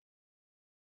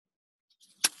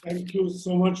 Thank you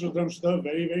so much, Rudrangshu.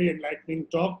 Very, very enlightening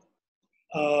talk.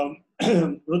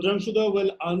 Rudrangshu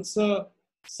will answer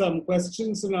some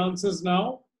questions and answers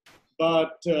now,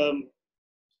 but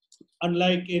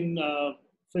unlike in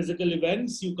physical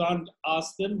events, you can't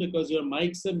ask them because your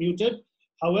mics are muted.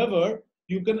 However,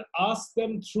 you can ask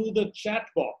them through the chat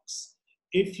box.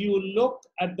 If you look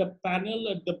at the panel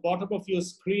at the bottom of your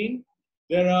screen,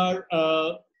 there are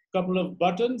a couple of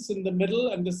buttons in the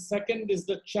middle, and the second is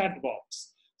the chat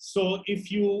box. So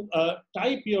if you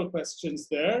type your questions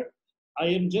there, I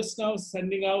am just now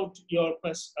sending out your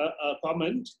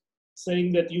comment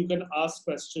saying that you can ask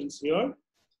questions here.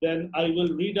 Then I will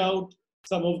read out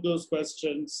some of those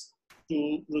questions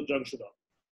to Rudrangshu.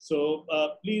 So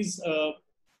please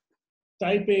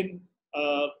type in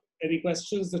any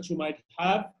questions that you might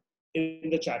have in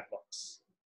the chat box.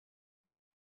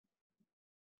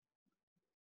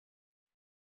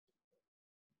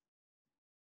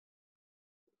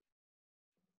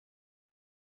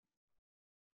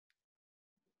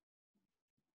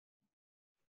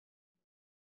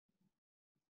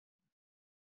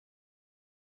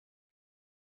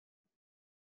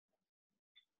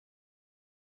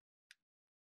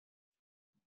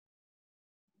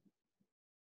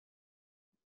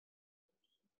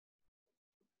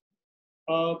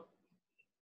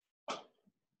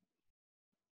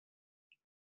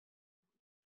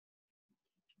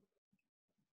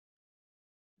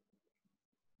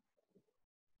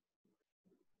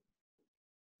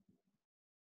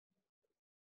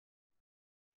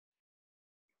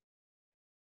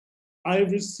 I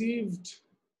received,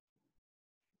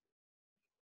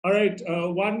 all right,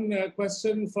 one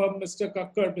question from Mr.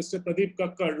 Kakkar, Mr. Pradeep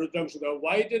Kakkar, Rudrangshu.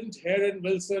 Why didn't Hare and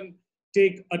Wilson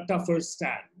take a tougher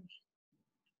stand?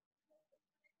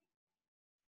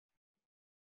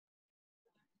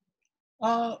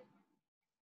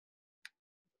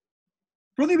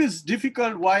 Pradeep, it's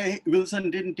difficult why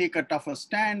Wilson didn't take a tougher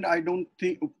stand. I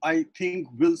think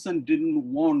Wilson didn't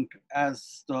want,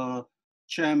 as the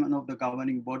chairman of the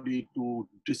governing body, to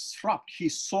disrupt. He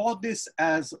saw this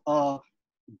as a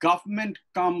government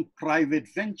come private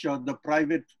venture, the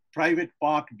private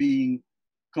part being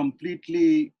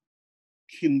completely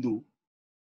Hindu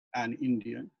and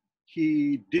Indian.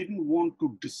 He didn't want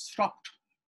to disrupt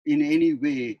in any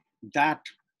way that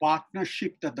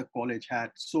partnership that the college had.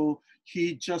 So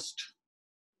he just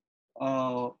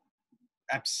uh,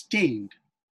 abstained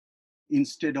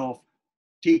instead of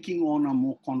taking on a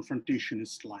more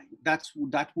confrontationist line. That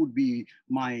would be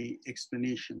my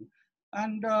explanation.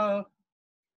 And I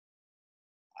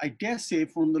dare say,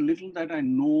 from the little that I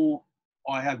know,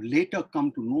 or I have later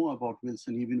come to know about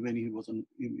Wilson, even when he was in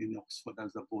Oxford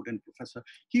as a Bowdoin professor,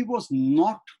 he was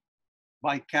not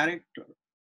by character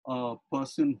a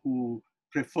person who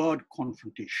preferred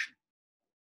confrontation.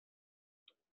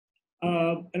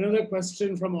 Another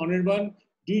question from Anirban.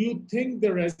 Do you think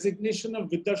the resignation of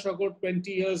Vidyashagar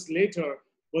 20 years later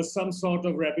was some sort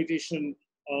of repetition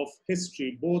of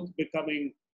history, both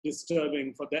becoming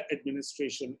disturbing for the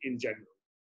administration in general?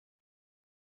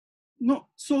 No,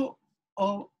 so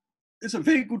it's a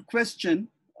very good question.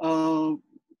 Vidyashagar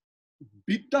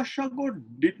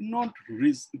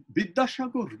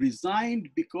Vidyashagar resigned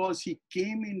because he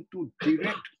came into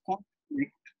direct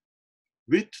conflict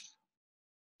with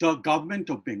the government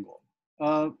of Bengal.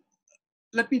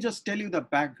 Let me just tell you the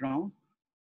background.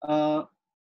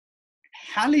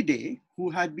 Halliday, who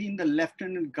had been the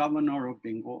lieutenant governor of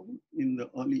Bengal in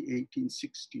the early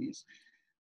 1860s,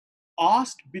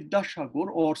 asked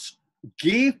Vidyashagar, or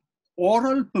gave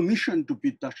oral permission to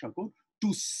Vidyashagar,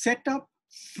 to set up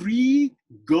free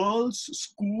girls'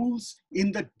 schools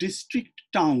in the district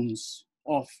towns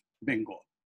of Bengal.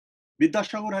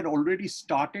 Vidyashagar had already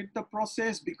started the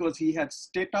process because he had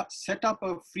set up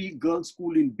a free girls'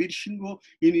 school in Birshingo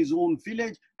in his own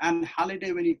village. And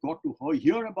Halliday, when he got to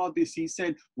hear about this, he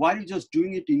said, why are you just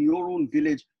doing it in your own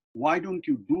village? Why don't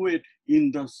you do it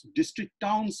in the district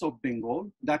towns of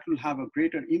Bengal? That will have a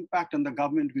greater impact and the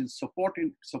government will support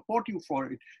you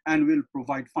for it and will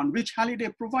provide fund, which Halliday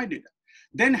provided.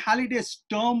 Then Halliday's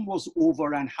term was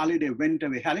over and Halliday went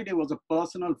away. Halliday was a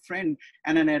personal friend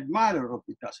and an admirer of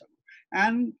Vidyashagar.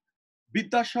 And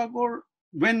Vidyashagar,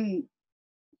 when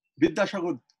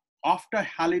Vidyashagar, after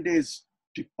Halliday's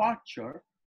departure,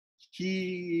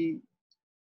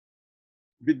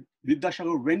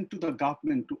 Vidyashagar went to the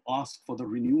government to ask for the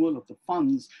renewal of the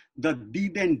funds. The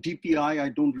then DPI, I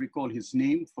don't recall his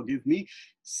name, forgive me,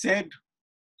 said,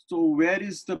 so where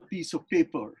is the piece of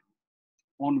paper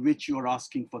on which you're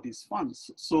asking for these funds?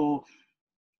 So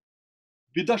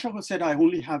Vidyashagar said, I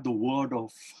only have the word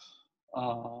of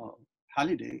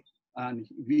Halliday, and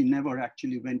we never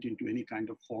actually went into any kind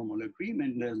of formal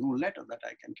agreement. There's no letter that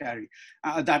I can carry,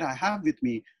 that I have with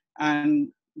me.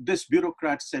 And this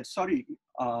bureaucrat said, sorry,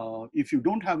 if you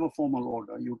don't have a formal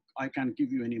order, I can't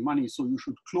give you any money, so you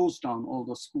should close down all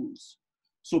the schools.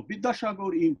 So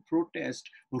Vidyashagar, in protest,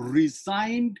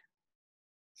 resigned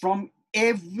from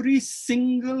every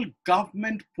single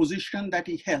government position that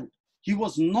he held. He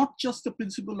was not just the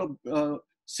principal of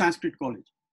Sanskrit College.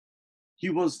 He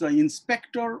was the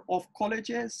inspector of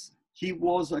colleges. He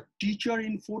was a teacher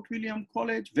in Fort William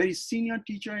College, very senior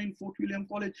teacher in Fort William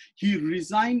College. He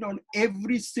resigned on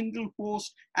every single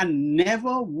post and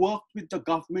never worked with the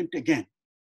government again.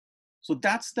 So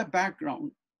that's the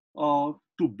background to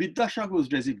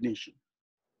Vidyashagar's resignation.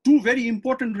 Two very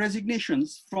important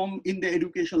resignations in the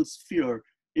educational sphere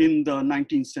in the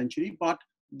 19th century, but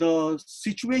the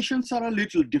situations are a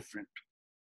little different.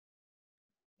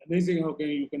 Amazing how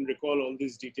you can recall all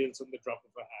these details on the drop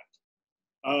of a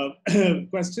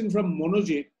hat. Question from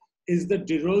Monojit, in the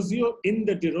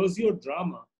Derozio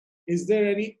drama, is there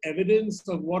any evidence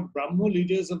of what Brahmo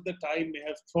leaders of the time may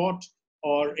have thought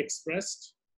or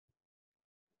expressed?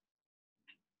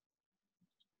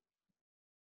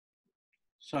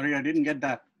 Sorry, I didn't get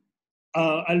that.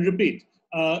 I'll repeat.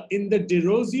 In the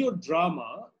Derozio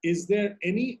drama, is there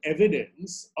any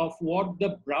evidence of what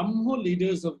the Brahmo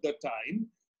leaders of the time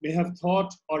may have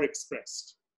thought or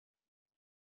expressed?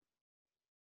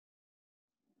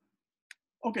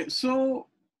 Okay, so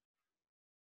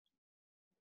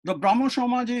the Brahmo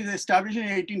Samaj is established in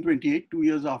 1828, 2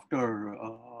 years after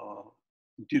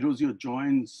Derozio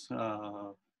joins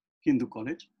Hindu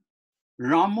College.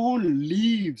 Rammohn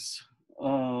leaves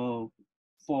for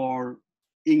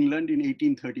England in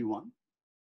 1831.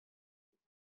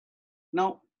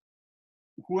 Now,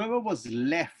 whoever was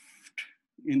left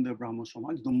in the Brahmo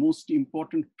Samaj, the most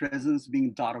important presence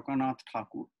being Dwarakanath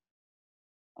Thakur,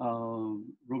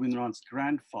 Rabindranath's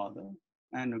grandfather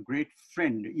and a great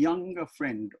friend, younger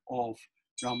friend of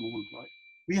Ram Mohan Roy.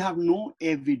 We have no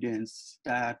evidence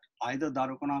that either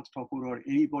Dwarkanath Thakur or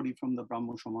anybody from the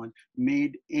Brahmo Samaj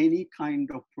made any kind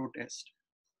of protest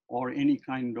or any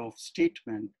kind of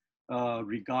statement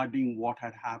regarding what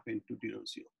had happened to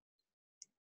Dirozio.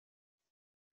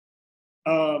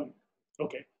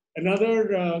 Okay.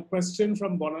 Another question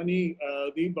from Bonani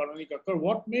Kakkar.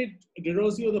 What made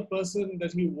Dirozio the person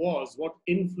that he was? What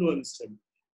influenced him?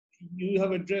 You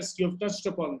have touched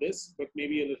upon this, but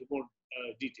maybe a little more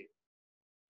detail.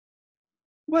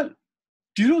 Well,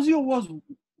 Dirozio was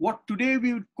what today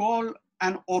we would call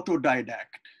an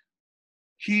autodidact.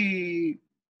 He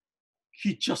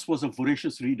just was a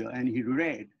voracious reader and he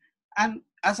read. And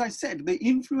as I said, the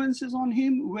influences on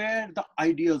him were the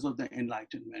ideas of the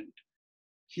Enlightenment.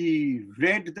 He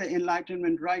read the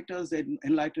Enlightenment writers, the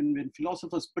Enlightenment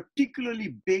philosophers,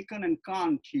 particularly Bacon and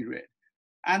Kant he read,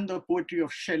 and the poetry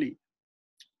of Shelley.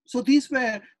 So these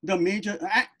were the major,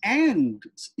 and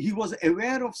he was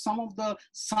aware of some of the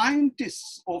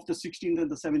scientists of the 16th and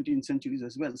the 17th centuries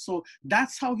as well. So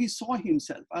that's how he saw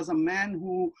himself, as a man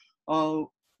who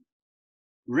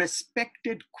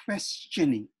respected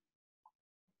questioning,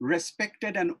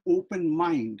 respected an open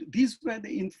mind. These were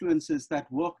the influences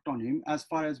that worked on him as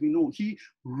far as we know. He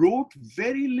wrote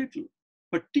very little,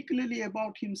 particularly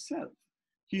about himself.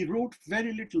 He wrote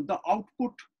very little. The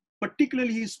output,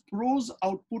 particularly his prose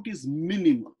output, is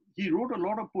minimal. He wrote a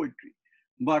lot of poetry,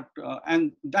 but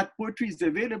and that poetry is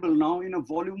available now in a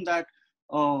volume that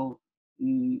a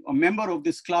member of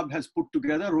this club has put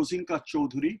together. Rosinka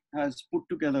Chaudhuri has put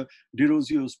together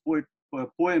Dirozio's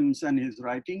poems and his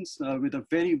writings with a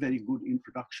very, very good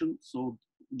introduction. So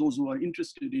those who are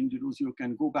interested in Dirozio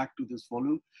can go back to this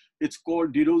volume. It's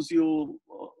called Dirozio,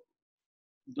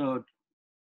 the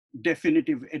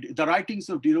Writings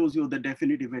of Dirozio, the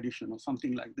Definitive Edition, or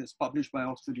something like this, published by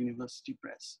Oxford University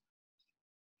Press.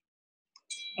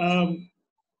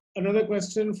 Another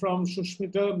question from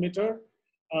Shushmita Mitter.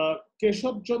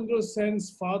 Keshav Chandra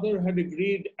Sen's father had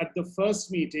agreed at the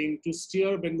first meeting to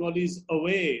steer Bengalis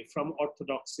away from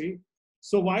orthodoxy.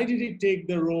 So why did he take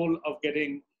the role of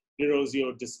getting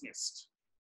Dirozio dismissed?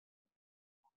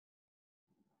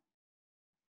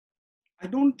 I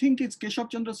don't think it's Keshav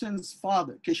Chandra Sen's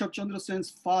father. Keshav Chandra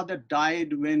Sen's father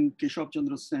died when Keshav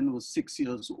Chandra Sen was 6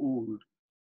 years old.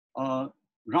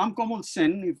 Ram Kamal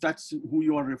Sen, if that's who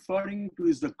you are referring to,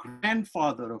 is the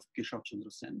grandfather of Keshav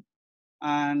Chandra Sen.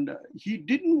 And he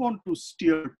didn't want to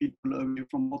steer people away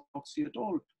from orthodoxy at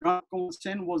all. Ram Kamal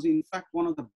Sen was in fact one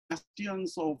of the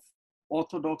bastions of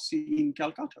orthodoxy in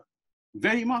Calcutta,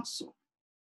 very much so.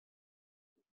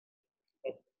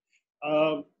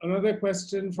 Another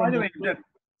question from— By the way, the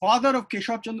father of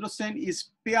Keshav Chandra Sen is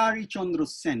Pyari Chandra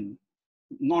Sen,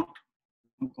 not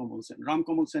Ram Kamal Sen. Ram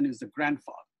Kamal Sen is the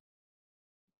grandfather.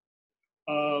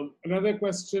 Another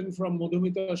question from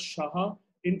Madhumita Shah.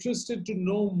 Interested to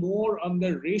know more on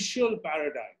the racial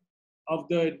paradigm of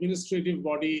the administrative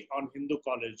body on Hindu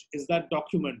College. Is that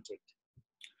documented?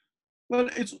 Well,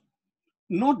 it's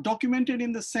not documented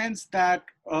in the sense that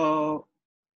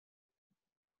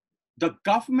the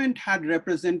government had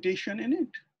representation in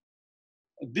it.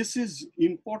 This is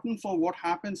important for what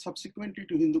happened subsequently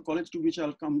to Hindu College, to which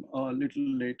I'll come a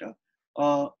little later.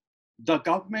 The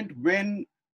government, when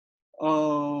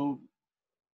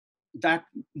that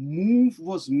move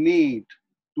was made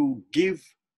to give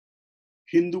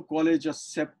Hindu College a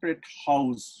separate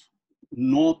house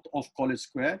north of College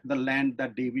Square, the land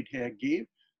that David Hare gave,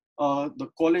 the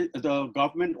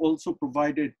government also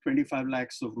provided 25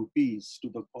 lakhs of rupees to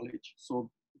the college.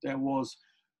 So there was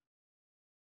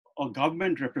a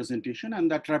government representation,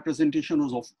 and that representation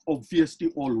was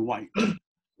obviously all white.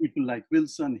 People like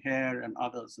Wilson, Hare, and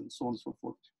others, and so on and so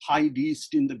forth. Hyde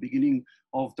East in the beginning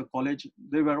of the college,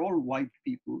 they were all white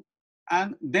people.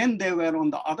 And then there were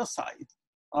on the other side,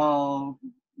 the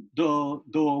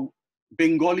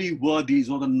Bengali worthies,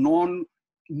 or the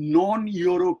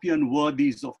non-European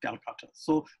worthies of Calcutta.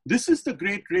 So this is the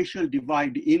great racial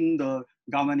divide in the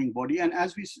governing body. And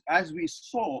as we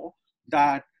saw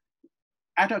that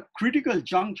at a critical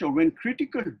juncture, when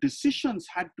critical decisions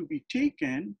had to be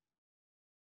taken,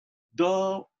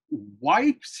 the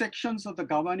white sections of the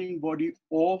governing body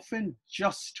often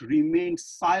just remained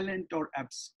silent or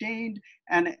abstained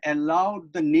and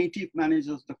allowed the native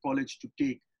managers of the college to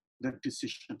take the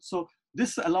decision. So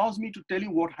this allows me to tell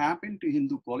you what happened to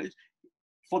Hindu College.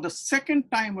 For the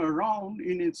second time around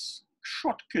in its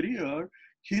short career,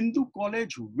 Hindu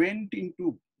College went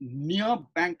into near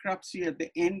bankruptcy at the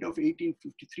end of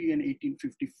 1853 and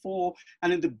 1854.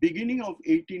 And in the beginning of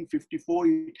 1854,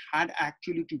 it had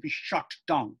actually to be shut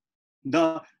down.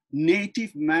 The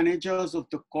native managers of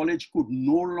the college could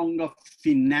no longer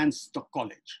finance the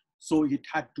college. So it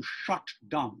had to shut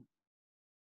down,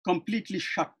 completely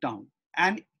shut down.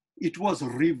 And it was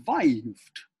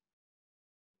revived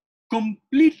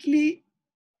completely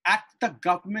at the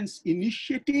government's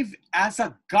initiative as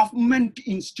a government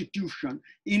institution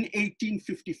in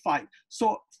 1855.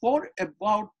 So for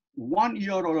about 1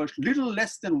 year or a little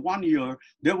less than 1 year,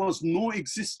 there was no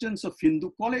existence of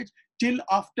Hindu college till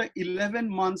after 11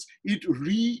 months, it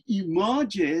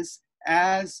re-emerges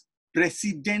as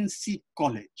Presidency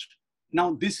College.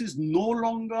 Now, this is no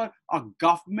longer a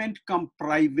government come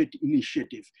private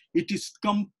initiative. It is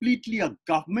completely a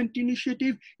government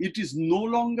initiative. It is no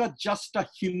longer just a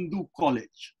Hindu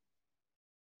college.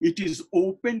 It is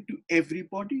open to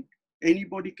everybody.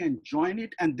 Anybody can join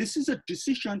it. And this is a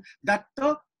decision that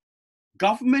the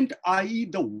government, i.e.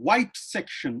 the white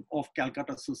section of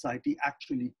Calcutta society,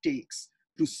 actually takes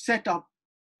to set up,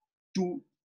 to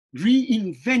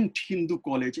reinvent Hindu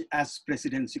college as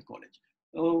Presidency College.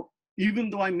 Even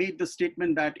though I made the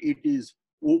statement that it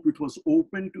was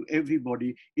open to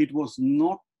everybody, it was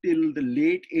not till the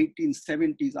late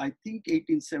 1870s, I think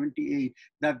 1878,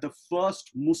 that the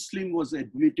first Muslim was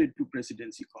admitted to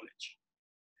Presidency College.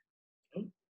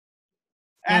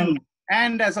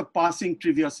 And as a passing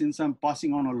trivia, since I'm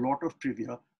passing on a lot of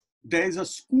trivia, there is a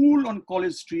school on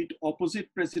College Street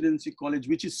opposite Presidency College,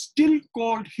 which is still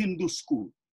called Hindu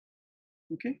School.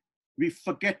 Okay? We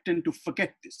tend to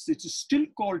forget this. It is still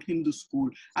called Hindu School.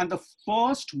 And the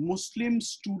first Muslim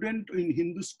student in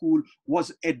Hindu school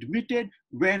was admitted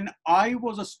when I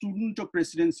was a student of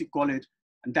Presidency College.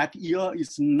 And that year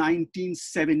is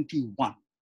 1971.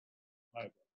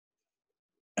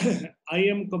 I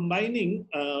am combining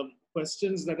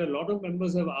questions that a lot of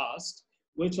members have asked,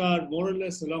 which are more or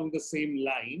less along the same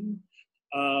line.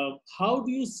 How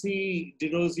do you see the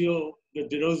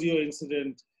De Rosio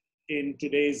incident in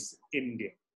today's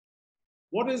India?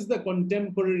 What is the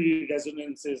contemporary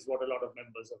resonance is what a lot of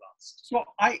members have asked. So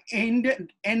I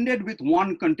ended with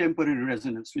one contemporary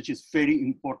resonance, which is very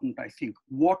important, I think.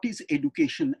 What is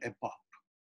education about?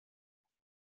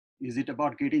 Is it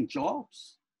about getting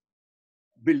jobs,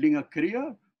 building a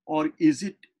career, or is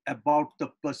it about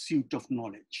the pursuit of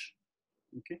knowledge?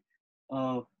 Okay.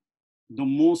 The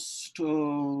most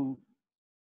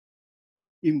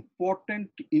important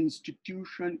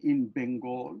institution in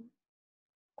Bengal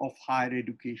of higher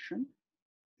education,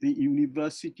 the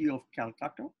University of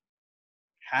Calcutta,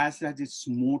 has as its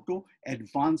motto,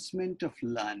 advancement of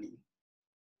learning.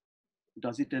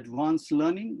 Does it advance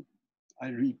learning?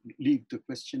 I leave the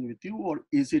question with you, or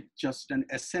is it just an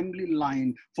assembly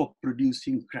line for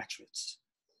producing graduates?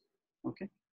 Okay,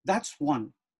 that's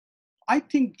one. I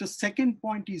think the second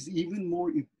point is even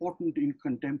more important in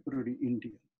contemporary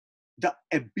India. The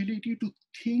ability to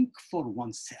think for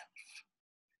oneself,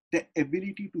 the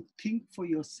ability to think for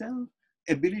yourself,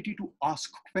 ability to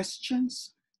ask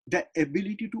questions, the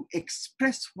ability to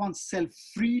express oneself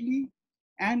freely,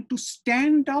 and to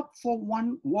stand up for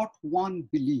what one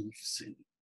believes in.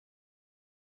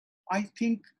 I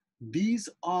think these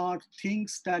are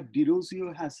things that De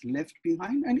Rosio has left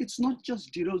behind. And it's not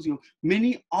just De Rosio.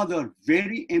 Many other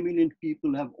very eminent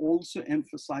people have also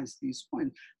emphasized these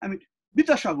points. I mean,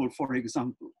 Vidyasagar, for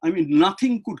example, I mean,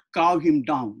 nothing could cow him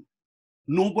down.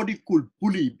 Nobody could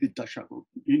bully Vidyasagar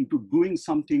into doing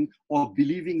something or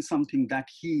believing something that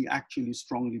he actually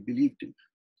strongly believed in.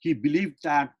 He believed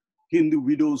that Hindu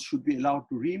widows should be allowed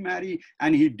to remarry,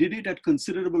 and he did it at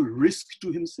considerable risk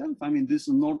to himself. I mean, this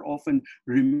is not often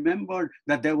remembered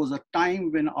that there was a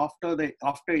time when after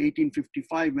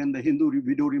 1855, when the Hindu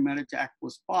Widow Remarriage Act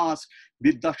was passed,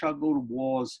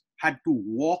 Vidyasagar had to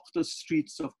walk the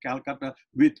streets of Calcutta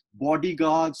with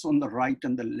bodyguards on the right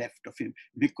and the left of him,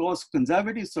 because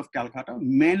conservatives of Calcutta,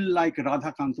 men like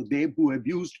Radhakanta Deb, who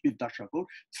abused Vidyasagar,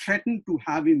 threatened to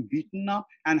have him beaten up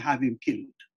and have him killed.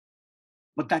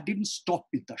 But that didn't stop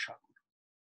Vidyasagar.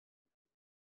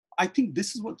 I think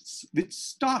this is which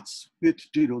starts with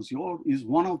De Rosio, is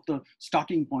one of the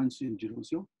starting points in De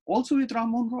Rosio. Also with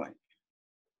Ram Mohan Roy,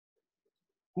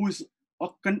 who is a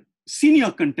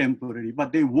senior contemporary,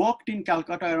 but they worked in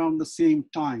Calcutta around the same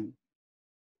time.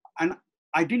 And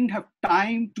I didn't have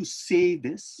time to say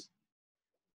this.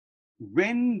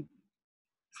 When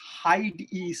Hyde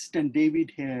East and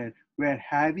David Hare were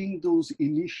having those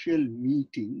initial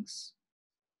meetings,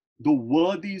 the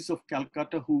worthies of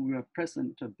Calcutta who were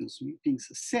present at those meetings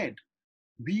said,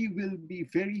 we will be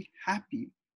very happy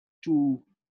to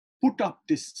put up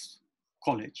this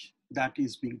college that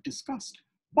is being discussed.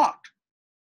 But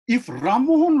if Ram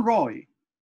Mohan Roy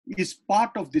is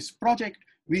part of this project,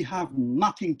 we have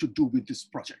nothing to do with this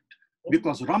project,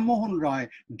 because Ram Mohan Roy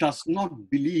does not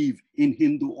believe in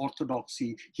Hindu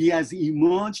orthodoxy. He has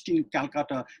emerged in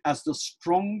Calcutta as the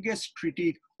strongest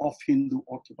critic of Hindu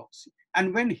orthodoxy.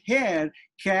 And when Hare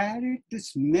carried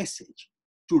this message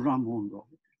to Ram Mohan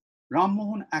Roy, Ram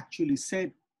Mohan actually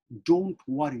said, don't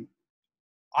worry,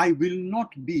 I will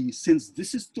not be, since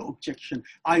this is the objection,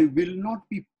 I will not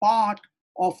be part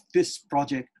of this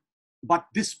project, but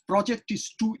this project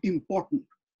is too important.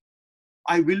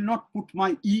 I will not put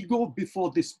my ego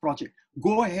before this project.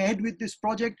 Go ahead with this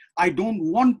project. I don't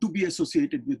want to be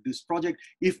associated with this project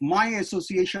if my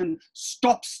association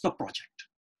stops the project.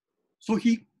 So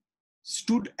he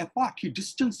stood apart. He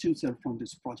distanced himself from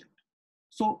this project.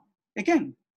 So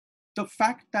again, the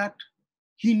fact that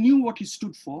he knew what he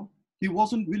stood for, he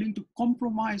wasn't willing to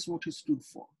compromise what he stood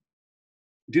for.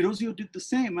 Derozio did the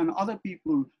same, and other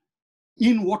people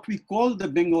in what we call the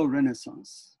Bengal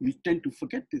Renaissance. We tend to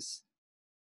forget this.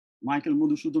 Michael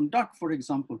Madhusudan Dutt, for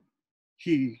example,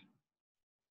 he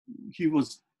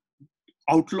was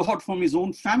outlawed from his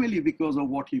own family because of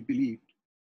what he believed.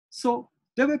 So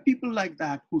there were people like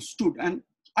that who stood, and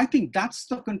I think that's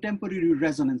the contemporary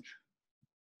resonance.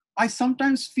 I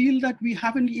sometimes feel that we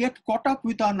haven't yet caught up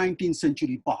with our 19th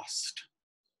century past.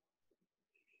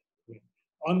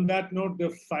 On that note, the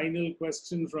final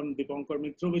question from Dipankar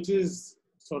Mitra, which is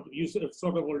you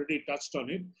sort of already touched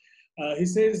on it. He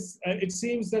says, it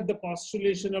seems that the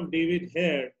postulation of David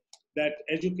Hare that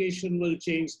education will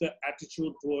change the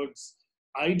attitude towards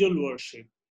idol worship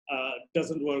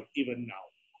doesn't work even now.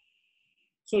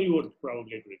 So you would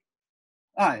probably agree.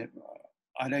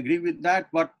 I'd agree with that,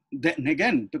 but then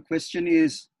again, the question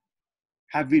is,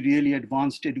 have we really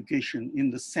advanced education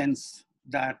in the sense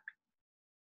that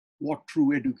what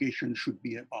true education should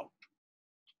be about?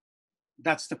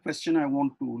 That's the question I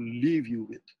want to leave you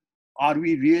with. Are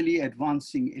we really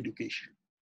advancing education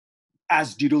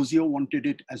as Derozio wanted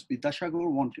it, as Vidyasagar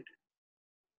wanted it?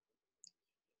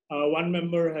 One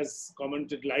member has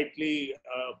commented lightly,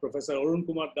 Professor Arun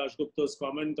Kumar Dasgupta's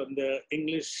comment on the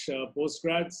English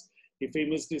postgrads. He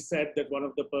famously said that one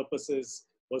of the purposes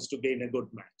was to gain a good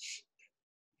match.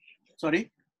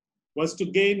 Sorry? Was to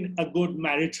gain a good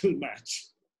marital match.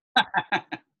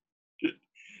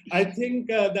 I think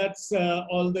that's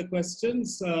all the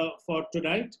questions for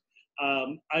tonight.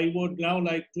 I would now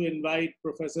like to invite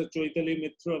Professor Choitali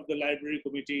Mitra of the Library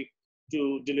Committee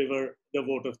to deliver the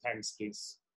vote of thanks,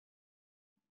 please.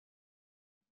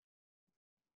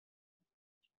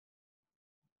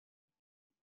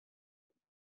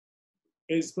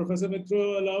 Is Professor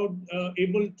Mitra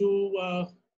able to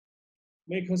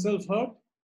make herself heard?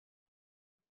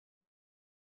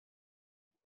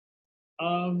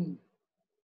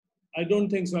 I don't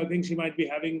think so. I think she might be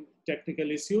having technical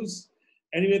issues.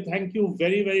 Anyway, thank you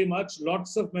very, very much.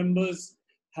 Lots of members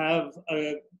have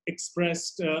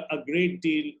expressed a great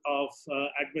deal of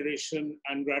admiration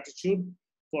and gratitude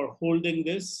for holding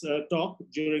this talk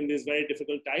during these very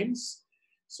difficult times.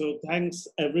 So thanks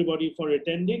everybody for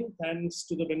attending. Thanks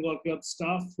to the Bengal Club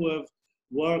staff who have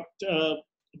worked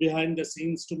behind the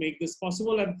scenes to make this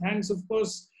possible. And thanks, of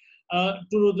course, to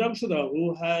Rudrangshu,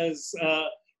 who has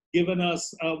given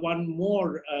us one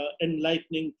more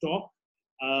enlightening talk.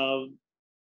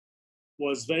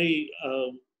 Was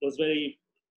very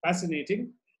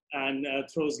fascinating and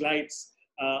throws lights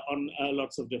on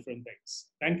lots of different things.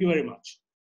 Thank you very much.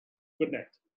 Good night.